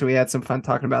emergence, and so we had some fun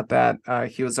talking about that.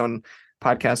 He was on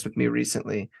podcast with me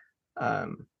recently. But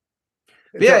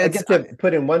yeah, So I it's get to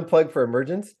put in one plug for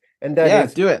emergence, and that yeah,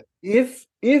 is do it.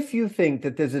 if you think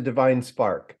that there's a divine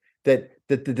spark, that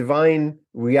the divine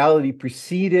reality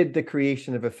preceded the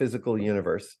creation of a physical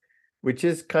universe, which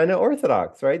is kind of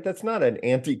orthodox, right? That's not an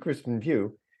anti-Christian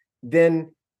view.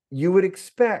 Then you would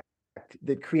expect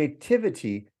that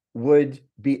creativity would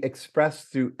be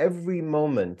expressed through every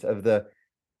moment of the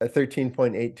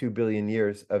 13.82 billion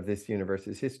years of this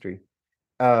universe's history.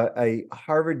 A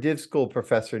Harvard Div School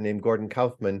professor named Gordon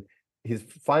Kaufman, his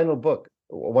final book,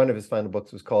 one of his final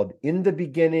books was called In the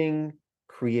Beginning,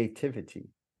 Creativity.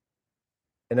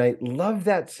 And I love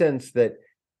that sense that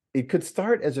it could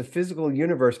start as a physical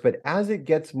universe, but as it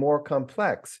gets more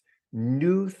complex,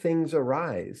 new things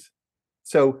arise.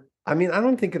 So, I mean, I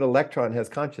don't think an electron has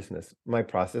consciousness. My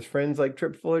process friends like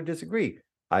Tripp Fuller disagree.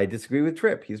 I disagree with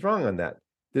Tripp. He's wrong on that.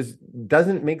 This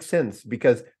doesn't make sense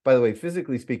because, by the way,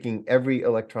 physically speaking, every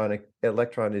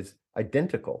electron is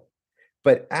identical.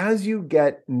 But as you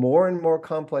get more and more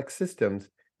complex systems,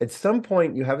 at some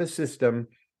point you have a system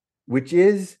which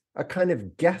is a kind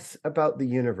of guess about the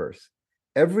universe.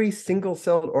 Every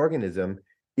single-celled organism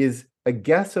is a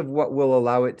guess of what will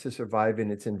allow it to survive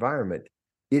in its environment.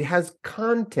 It has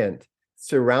content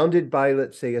surrounded by,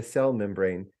 let's say, a cell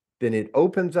membrane. Then it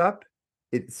opens up,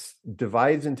 it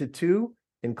divides into two,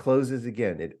 and closes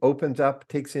again. It opens up,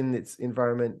 takes in its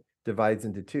environment, divides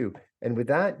into two. And with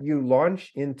that, you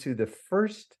launch into the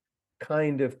first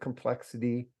kind of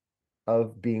complexity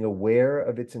of being aware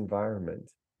of its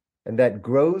environment. And that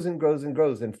grows and grows and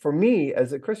grows. And for me,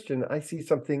 as a Christian, I see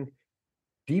something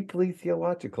deeply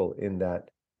theological in that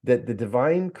the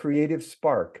divine creative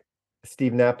spark,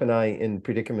 Steve Knapp and I in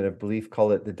Predicament of Belief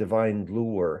call it the divine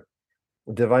lure.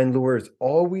 The divine lure is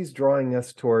always drawing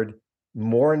us toward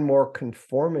more and more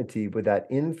conformity with that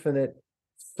infinite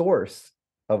source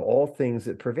of all things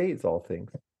that pervades all things.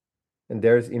 And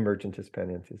there's emergentist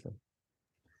panentheism.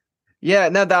 Yeah,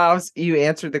 no, that was you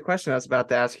answered the question I was about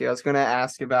to ask you. I was going to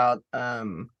ask about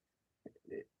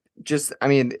just, I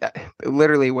mean,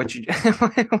 literally what you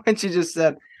what you just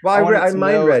said. Well, I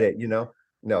mind read it, you know.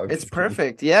 No, I'm It's just kidding.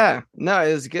 perfect. Yeah, no,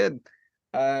 it was good.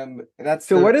 That's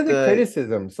So what are the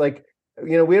criticisms? Like,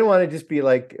 you know, we don't want to just be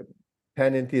like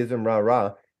panentheism, rah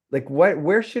rah. Like,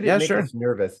 where should it make us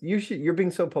nervous? You're being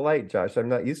so polite, Josh. I'm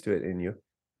not used to it in you.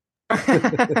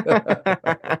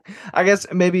 I guess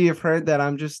maybe you've heard that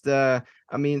I'm just a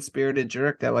mean-spirited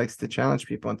jerk that likes to challenge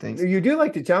people and things. You do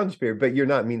like to challenge spirit, but you're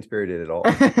not mean-spirited at all.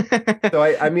 So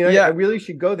I mean, yeah. I really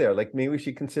should go there. Like maybe we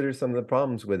should consider some of the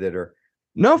problems with it or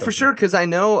no, something. for sure, because I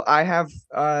know I have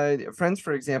friends,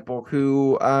 for example,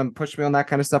 who push me on that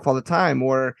kind of stuff all the time.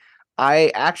 Or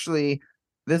I actually,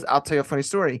 I'll tell you a funny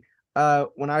story.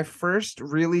 When I first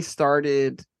really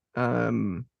started,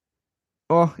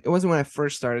 well, it wasn't when I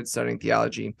first started studying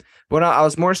theology, but when I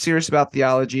was more serious about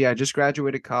theology. I just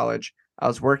graduated college. I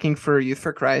was working for Youth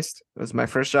for Christ. It was my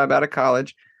first job out of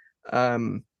college.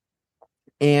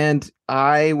 And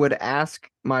I would ask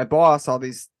my boss all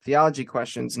these theology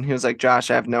questions, and he was like, "Josh,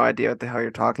 I have no idea what the hell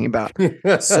you're talking about."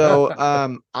 So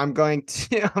I'm going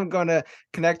to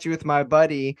connect you with my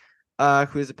buddy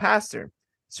who is a pastor.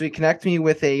 So he connected me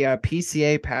with a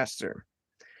PCA pastor,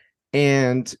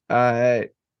 and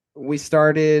we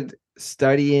started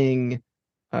studying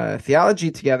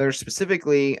theology together,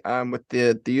 specifically with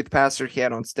the youth pastor he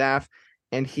had on staff.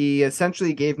 And he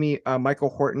essentially gave me Michael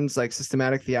Horton's like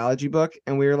systematic theology book,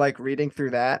 and we were like reading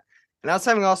through that, and I was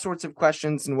having all sorts of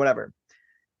questions and whatever.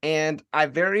 And I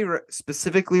very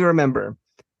specifically remember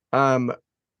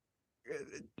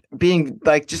being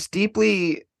like just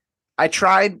deeply, I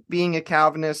tried being a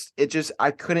Calvinist.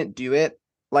 I couldn't do it.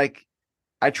 Like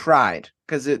I tried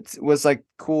because it was like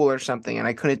cool or something, and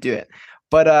I couldn't do it.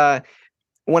 But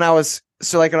when I was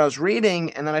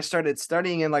reading, and then I started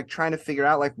studying and like trying to figure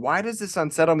out like, why does this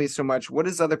unsettle me so much? What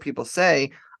does other people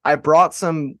say? I brought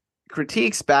some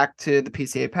critiques back to the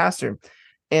PCA pastor,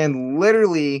 and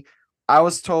literally I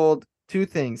was told two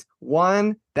things.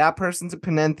 One, that person's a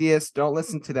panentheist, don't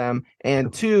listen to them.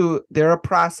 And two, they're a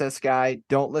process guy,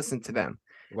 don't listen to them.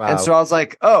 Wow. And so I was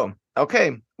like, oh,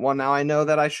 okay. Well, now I know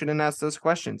that I shouldn't ask those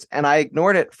questions. And I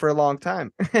ignored it for a long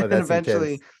time. And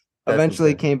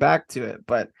eventually came back to it.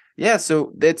 But yeah,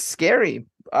 so it's scary.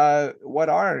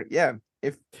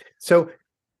 If so,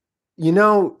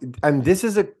 this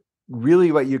is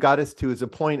really what you got us to is a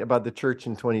point about the church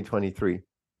in 2023.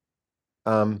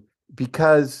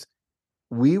 Because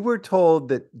we were told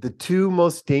that the two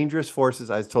most dangerous forces,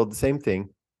 I was told the same thing,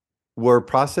 were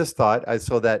process thought. I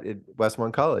saw that at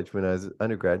Westmont College when I was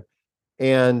undergrad.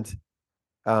 And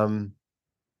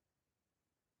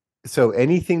so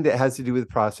anything that has to do with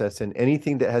process and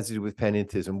anything that has to do with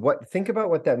panentheism, think about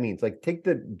what that means. Like, take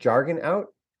the jargon out.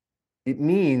 It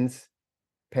means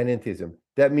panentheism.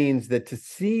 That means that to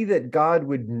see that God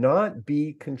would not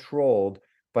be controlled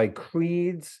by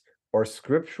creeds or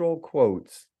scriptural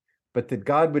quotes, but that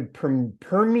God would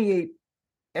permeate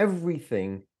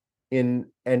everything and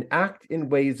act in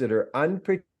ways that are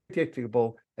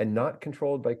unpredictable and not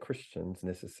controlled by Christians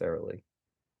necessarily.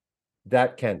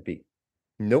 That can't be.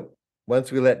 Nope.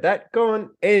 Once we let that go on,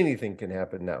 anything can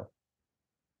happen now.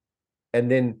 And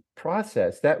then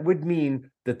process, that would mean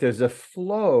that there's a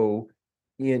flow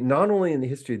in not only in the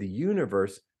history of the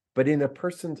universe, but in a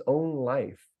person's own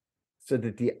life, so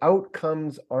that the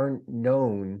outcomes aren't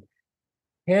known,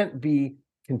 can't be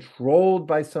controlled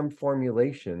by some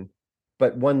formulation,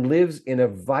 but one lives in a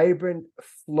vibrant,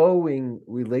 flowing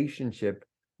relationship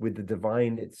with the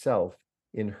divine itself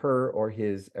in her or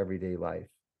his everyday life.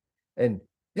 And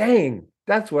dang,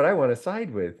 that's what I want to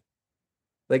side with.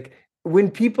 Like,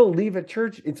 when people leave a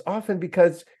church, it's often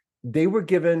because they were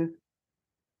given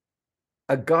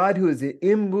a God who is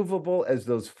immovable as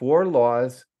those four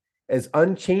laws, as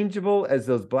unchangeable as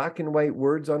those black and white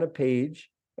words on a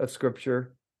page of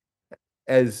scripture,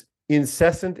 as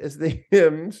incessant as the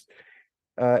hymns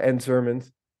and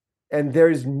sermons. And there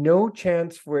is no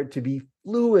chance for it to be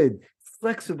fluid,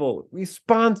 flexible,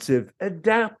 responsive,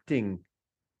 adapting.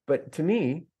 But to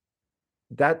me,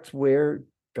 that's where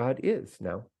God is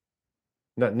now.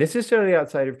 Not necessarily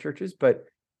outside of churches, but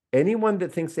anyone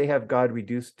that thinks they have God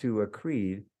reduced to a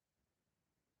creed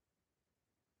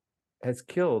has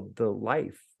killed the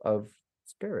life of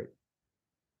spirit.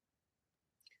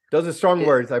 Those are strong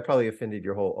words. I probably offended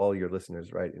all your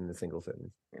listeners, right, in a single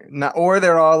sentence. Or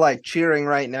they're all like cheering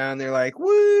right now, and they're like,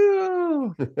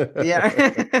 "Woo!"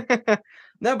 Yeah.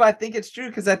 No, but I think it's true,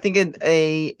 because I think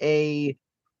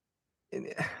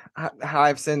how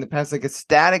I've said in the past, like, a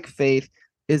static faith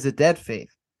is a dead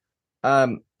faith.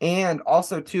 And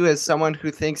also too, as someone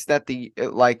who thinks that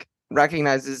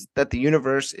recognizes that the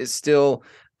universe is still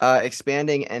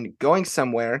expanding and going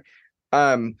somewhere,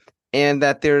 and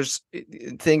that there's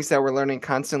things that we're learning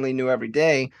constantly new every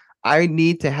day, I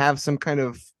need to have some kind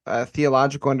of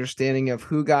theological understanding of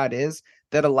who God is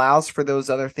that allows for those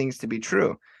other things to be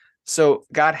true. So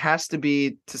God has to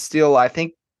be to steal. I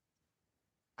think,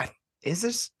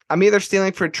 I'm either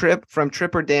stealing from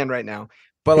Trip or Dan right now,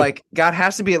 but like, God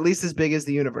has to be at least as big as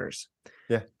the universe.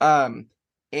 Yeah.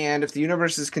 And if the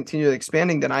universe is continually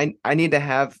expanding, then I need to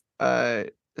have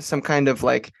some kind of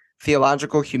like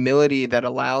theological humility that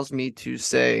allows me to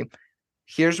say,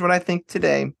 here's what I think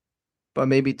today, but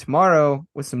maybe tomorrow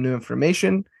with some new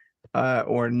information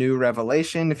or new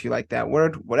revelation, if you like that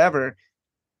word, whatever,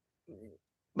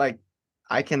 like,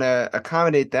 I can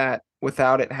accommodate that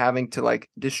without it having to like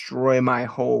destroy my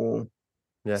whole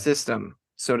system,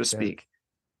 so to speak.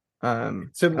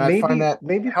 So maybe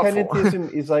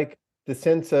panentheism is like the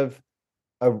sense of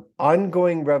an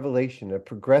ongoing revelation, a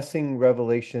progressing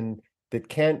revelation that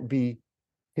can't be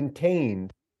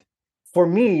contained. For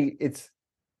me,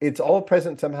 it's all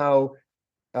present somehow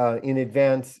in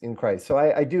advance in Christ. So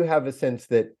I do have a sense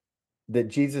that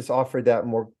Jesus offered that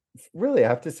more. Really, I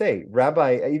have to say,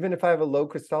 Rabbi, even if I have a low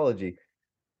Christology,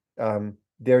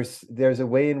 there's a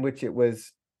way in which it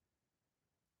was.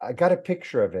 I got a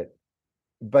picture of it,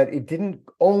 but it didn't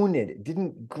own it. It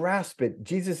didn't grasp it.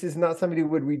 Jesus is not somebody who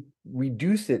would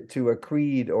reduce it to a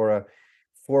creed or a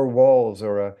four walls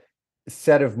or a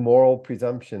set of moral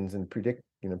presumptions and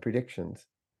predictions.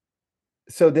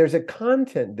 So there's a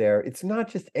content there. It's not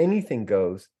just anything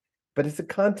goes, but it's a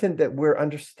content that we're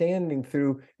understanding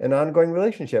through an ongoing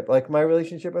relationship, like my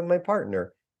relationship with my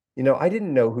partner. I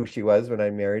didn't know who she was when I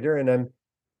married her, and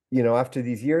after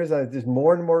these years, there's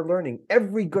more and more learning.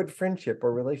 Every good friendship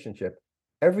or relationship,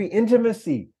 every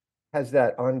intimacy has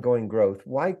that ongoing growth.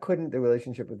 Why couldn't the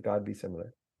relationship with God be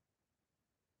similar?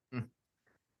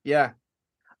 Yeah.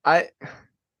 I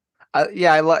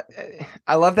I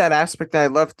love that aspect. I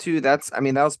love too. That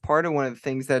was part of one of the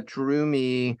things that drew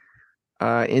me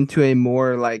into a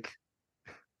more like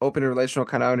open and relational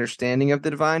kind of understanding of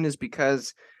the divine, is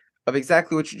because of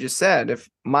exactly what you just said. If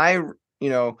my,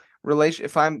 relation,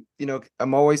 if I'm,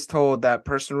 I'm always told that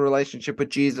personal relationship with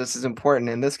Jesus is important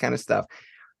and this kind of stuff.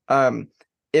 Um,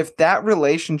 if that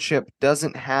relationship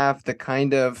doesn't have the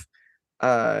kind of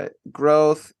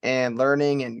growth and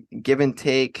learning and give and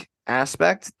take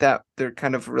aspect that they're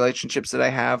kind of relationships that I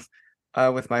have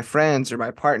with my friends or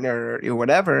my partner or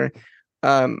whatever,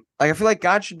 like I feel like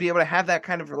God should be able to have that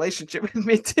kind of relationship with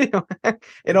me too.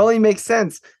 It only makes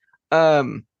sense.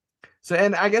 So,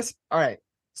 and I guess, all right.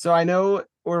 So I know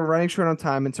we're running short on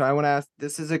time, and so I want to ask,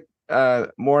 this is a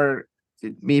more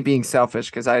me being selfish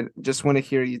because I just want to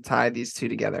hear you tie these two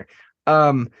together.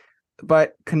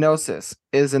 But kenosis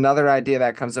is another idea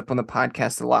that comes up on the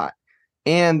podcast a lot.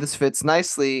 And this fits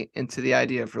nicely into the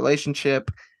idea of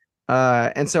relationship.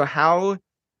 And so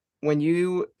when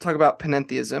you talk about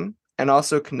panentheism and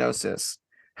also kenosis,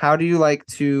 how do you like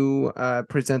to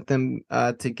present them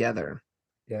together?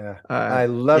 Yeah, I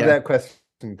love Yeah. that question.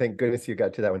 Thank goodness you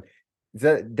got to that one.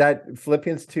 That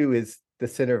Philippians 2 is the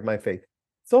center of my faith.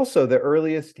 It's also the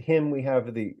earliest hymn we have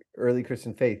of the early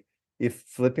Christian faith. If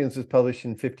Philippians was published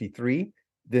in 53,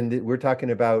 then we're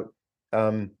talking about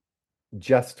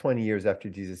just 20 years after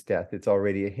Jesus' death. It's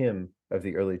already a hymn of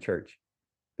the early church.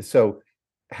 So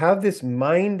have this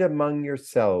mind among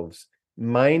yourselves.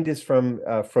 Mind is from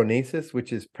phronesis,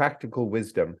 which is practical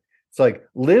wisdom. It's like,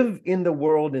 live in the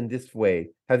world in this way.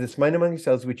 Have this mind among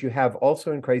yourselves, which you have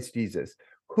also in Christ Jesus,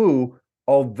 who,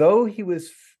 although he was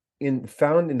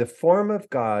found in the form of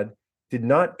God, did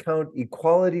not count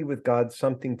equality with God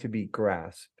something to be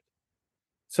grasped.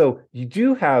 So you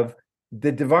do have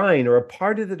the divine, or a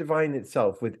part of the divine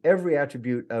itself, with every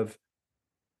attribute of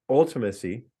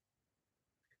ultimacy,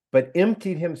 but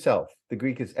emptied himself. The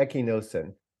Greek is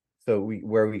ekinosen, so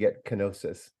where we get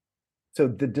kenosis. So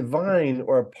the divine,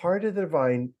 or a part of the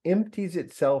divine, empties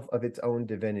itself of its own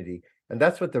divinity. And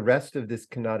that's what the rest of this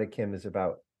kenotic hymn is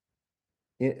about.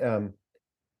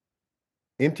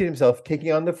 Emptied himself,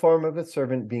 taking on the form of a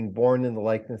servant, being born in the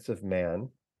likeness of man,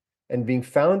 and being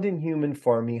found in human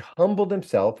form, he humbled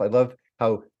himself. I love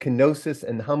how kenosis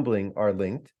and humbling are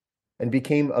linked, and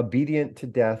became obedient to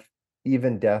death,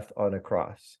 even death on a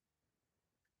cross.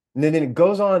 And then it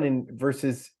goes on in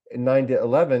verses 9 to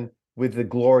 11 with the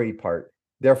glory part.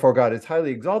 Therefore, God has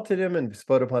highly exalted him and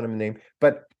bestowed upon him a name.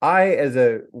 But I, as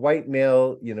a white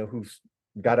male, who's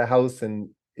got a house and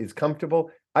is comfortable,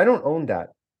 I don't own that.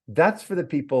 That's for the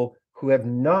people who have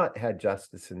not had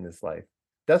justice in this life.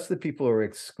 That's the people who are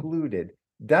excluded.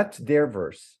 That's their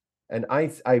verse. And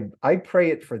I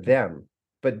pray it for them,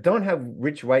 but don't have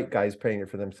rich white guys praying it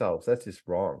for themselves. That's just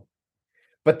wrong.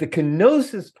 But the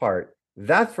kenosis part,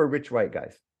 that's for rich white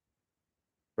guys,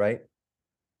 right?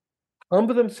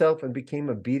 Humbled himself and became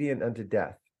obedient unto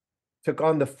death. Took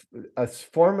on a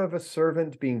form of a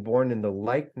servant, being born in the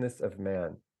likeness of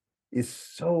man. Is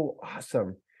so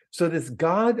awesome. So this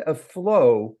God of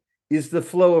flow is the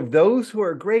flow of those who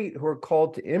are great, who are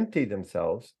called to empty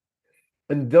themselves,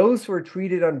 and those who are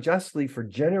treated unjustly for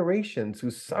generations,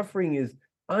 whose suffering is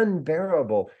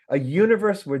unbearable. A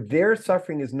universe where their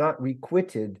suffering is not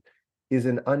requited is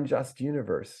an unjust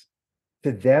universe.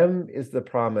 To them is the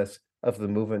promise of the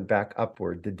movement back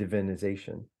upward, the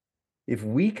divinization. If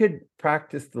we could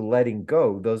practice the letting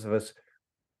go, those of us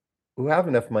who have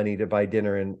enough money to buy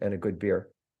dinner and a good beer,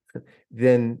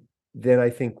 then I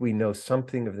think we know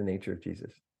something of the nature of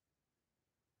Jesus.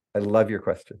 I love your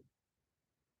question.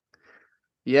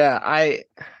 Even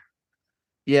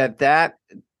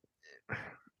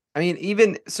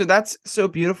so, that's so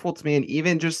beautiful to me. And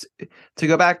even just to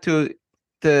go back to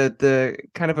the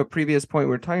kind of a previous point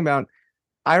we were talking about,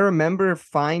 I remember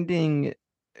finding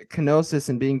kenosis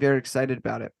and being very excited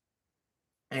about it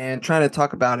and trying to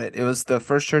talk about it. It was the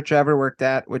first church I ever worked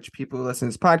at, which people who listen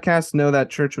to this podcast know that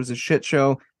church was a shit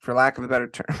show, for lack of a better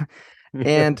term.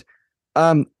 And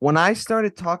when I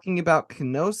started talking about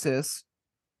kenosis,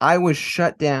 I was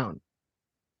shut down.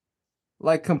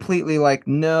 Like completely, like,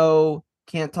 no,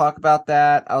 can't talk about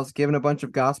that. I was given a bunch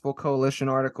of Gospel Coalition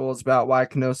articles about why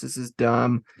kenosis is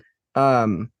dumb,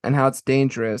 and how it's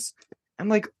dangerous. I'm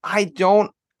like, I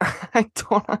don't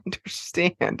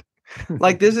understand.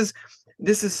 Like, this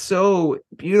is so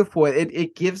beautiful.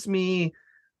 It gives me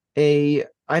a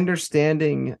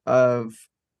understanding of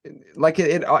like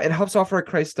it helps offer a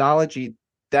Christology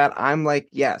that I'm like,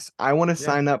 yes, I want to Yeah.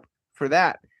 sign up for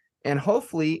that. And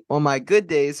hopefully on my good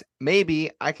days, maybe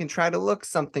I can try to look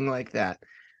something like that.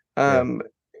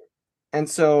 And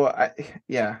so I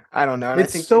don't know. And I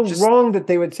It's think so wrong that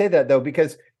they would say that, though,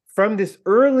 because from this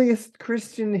earliest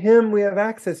Christian hymn we have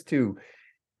access to,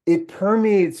 it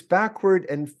permeates backward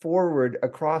and forward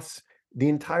across the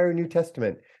entire New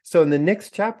Testament. So in the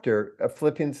next chapter of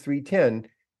Philippians 3:10,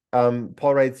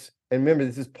 Paul writes, and remember,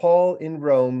 this is Paul in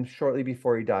Rome shortly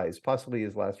before he dies, possibly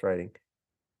his last writing.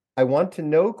 I want to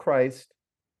know Christ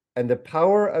and the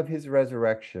power of his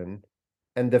resurrection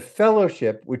and the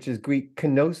fellowship, which is Greek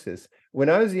kenosis. When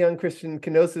I was a young Christian,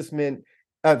 kenosis meant,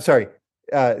 I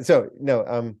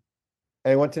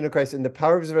want to know Christ and the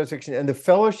power of his resurrection and the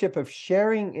fellowship of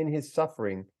sharing in his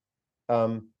suffering,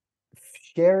 and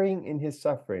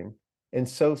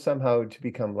so somehow to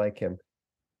become like him,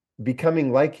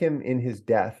 becoming like him in his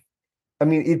death. I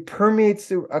mean, it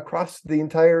permeates across the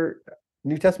entire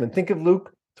New Testament. Think of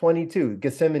Luke 22,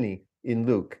 Gethsemane in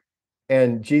Luke,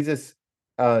 and Jesus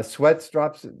sweat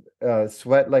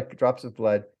like drops of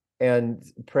blood and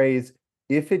prays,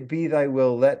 if it be thy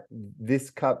will, let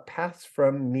this cup pass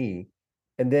from me.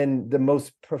 And then the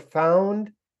most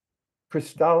profound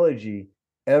Christology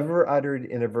ever uttered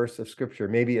in a verse of scripture,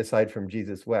 maybe aside from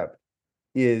Jesus wept,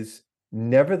 is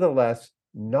nevertheless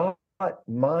not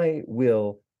my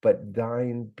will, but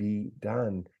thine be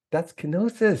done. That's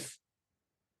kenosis.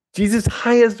 Jesus'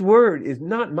 highest word is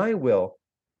not my will,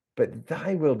 but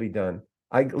thy will be done.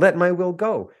 I let my will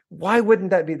go. Why wouldn't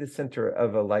that be the center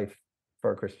of a life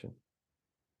for a Christian?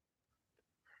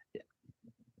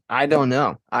 I don't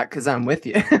know, because I'm with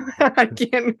you. I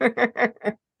can't.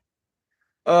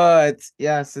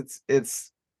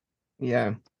 It's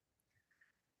yeah.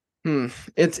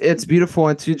 It's beautiful,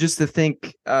 and just to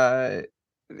think,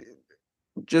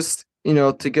 just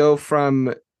to go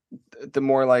from the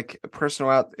more like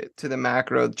personal out to the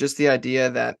macro, just the idea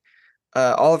that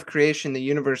all of creation, the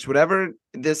universe, whatever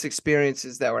this experience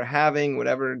is that we're having,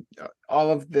 whatever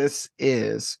all of this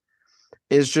is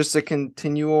just a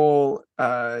continual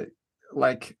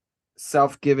like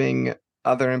self-giving,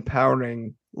 other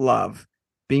empowering love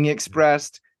being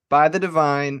expressed by the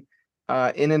divine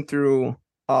in and through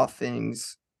all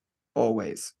things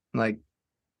always. Like,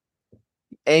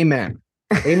 amen.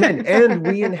 Amen. And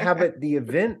we inhabit the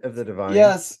event of the divine.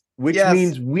 Yes. Which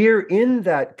means we're in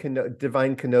that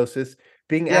divine kenosis,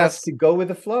 being asked to go with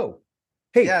the flow.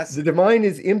 Hey, the divine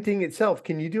is emptying itself.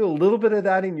 Can you do a little bit of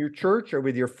that in your church or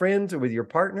with your friends or with your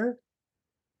partner?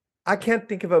 I can't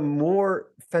think of a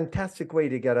more fantastic way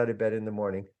to get out of bed in the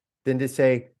morning than to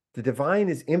say, the divine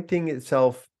is emptying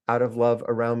itself out of love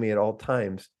around me at all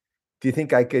times. Do you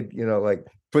think I could, like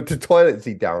put the toilet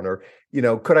seat down, or,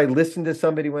 could I listen to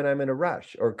somebody when I'm in a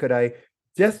rush, or could I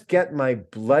just get my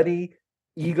bloody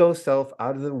ego self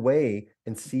out of the way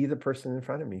and see the person in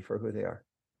front of me for who they are?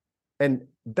 And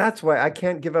that's why I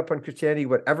can't give up on Christianity,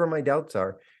 whatever my doubts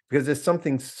are, because there's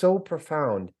something so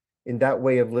profound in that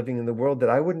way of living in the world that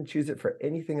I wouldn't choose it for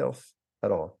anything else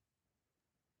at all.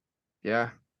 Yeah.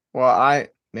 Well,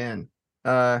 amen.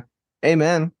 Nice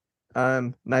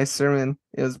sermon.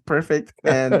 It was perfect.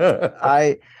 And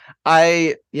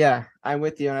I'm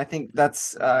with you. And I think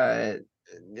that's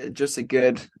just a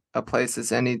good place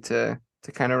as any to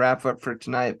kind of wrap up for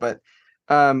tonight. But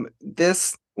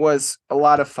this was a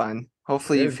lot of fun.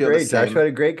 Hopefully you feel great, the same. Josh. We had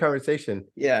a great conversation.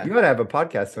 Yeah. You want to have a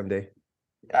podcast someday.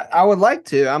 I would like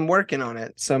to. I'm working on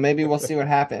it. So maybe we'll see what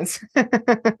happens. But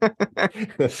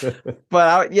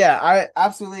I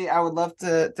absolutely, I would love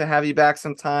to have you back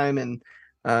sometime and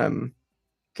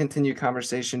continue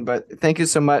conversation. But thank you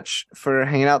so much for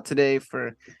hanging out today,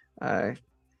 for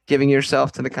giving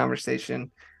yourself to the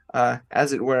conversation,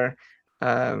 as it were.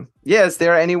 Is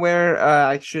there anywhere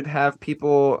I should have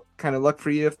people kind of look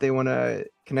for you if they want to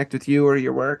connect with you or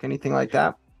your work, anything like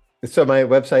that? So my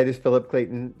website is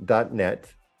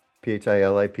philipclayton.net,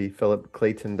 PHILIP,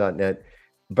 philipclayton.net.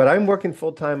 But I'm working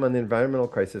full-time on the environmental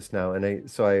crisis now. And I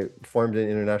formed an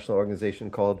international organization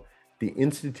called the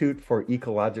Institute for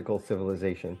Ecological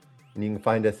Civilization. And you can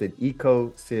find us at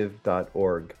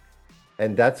ecociv.org.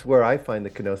 And that's where I find the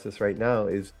kenosis right now,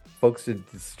 is folks are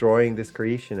destroying this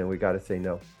creation, and we got to say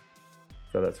no.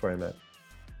 So that's where I'm at.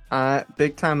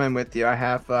 Big time, I'm with you.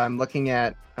 I'm looking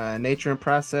at nature and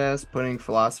process, putting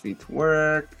philosophy to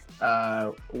work.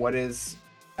 What is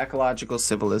ecological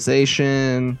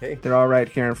civilization? Hey. They're all right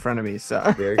here in front of me. So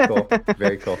very cool.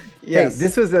 Very cool. Yes. Hey,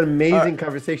 this was an amazing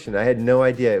conversation. I had no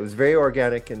idea. It was very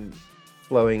organic and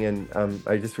flowing, and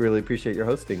I just really appreciate your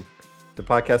hosting the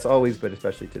podcast always, but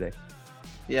especially today.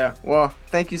 Yeah. Well,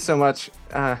 thank you so much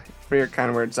for your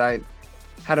kind words. I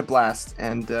had a blast,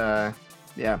 and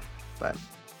yeah, but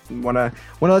wanna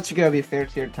let you go. Be fair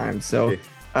to your time. So,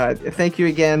 thank you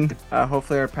again.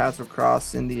 Hopefully, our paths will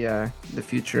cross in the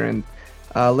future. And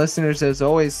listeners, as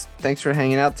always, thanks for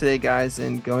hanging out today, guys,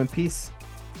 and go in peace.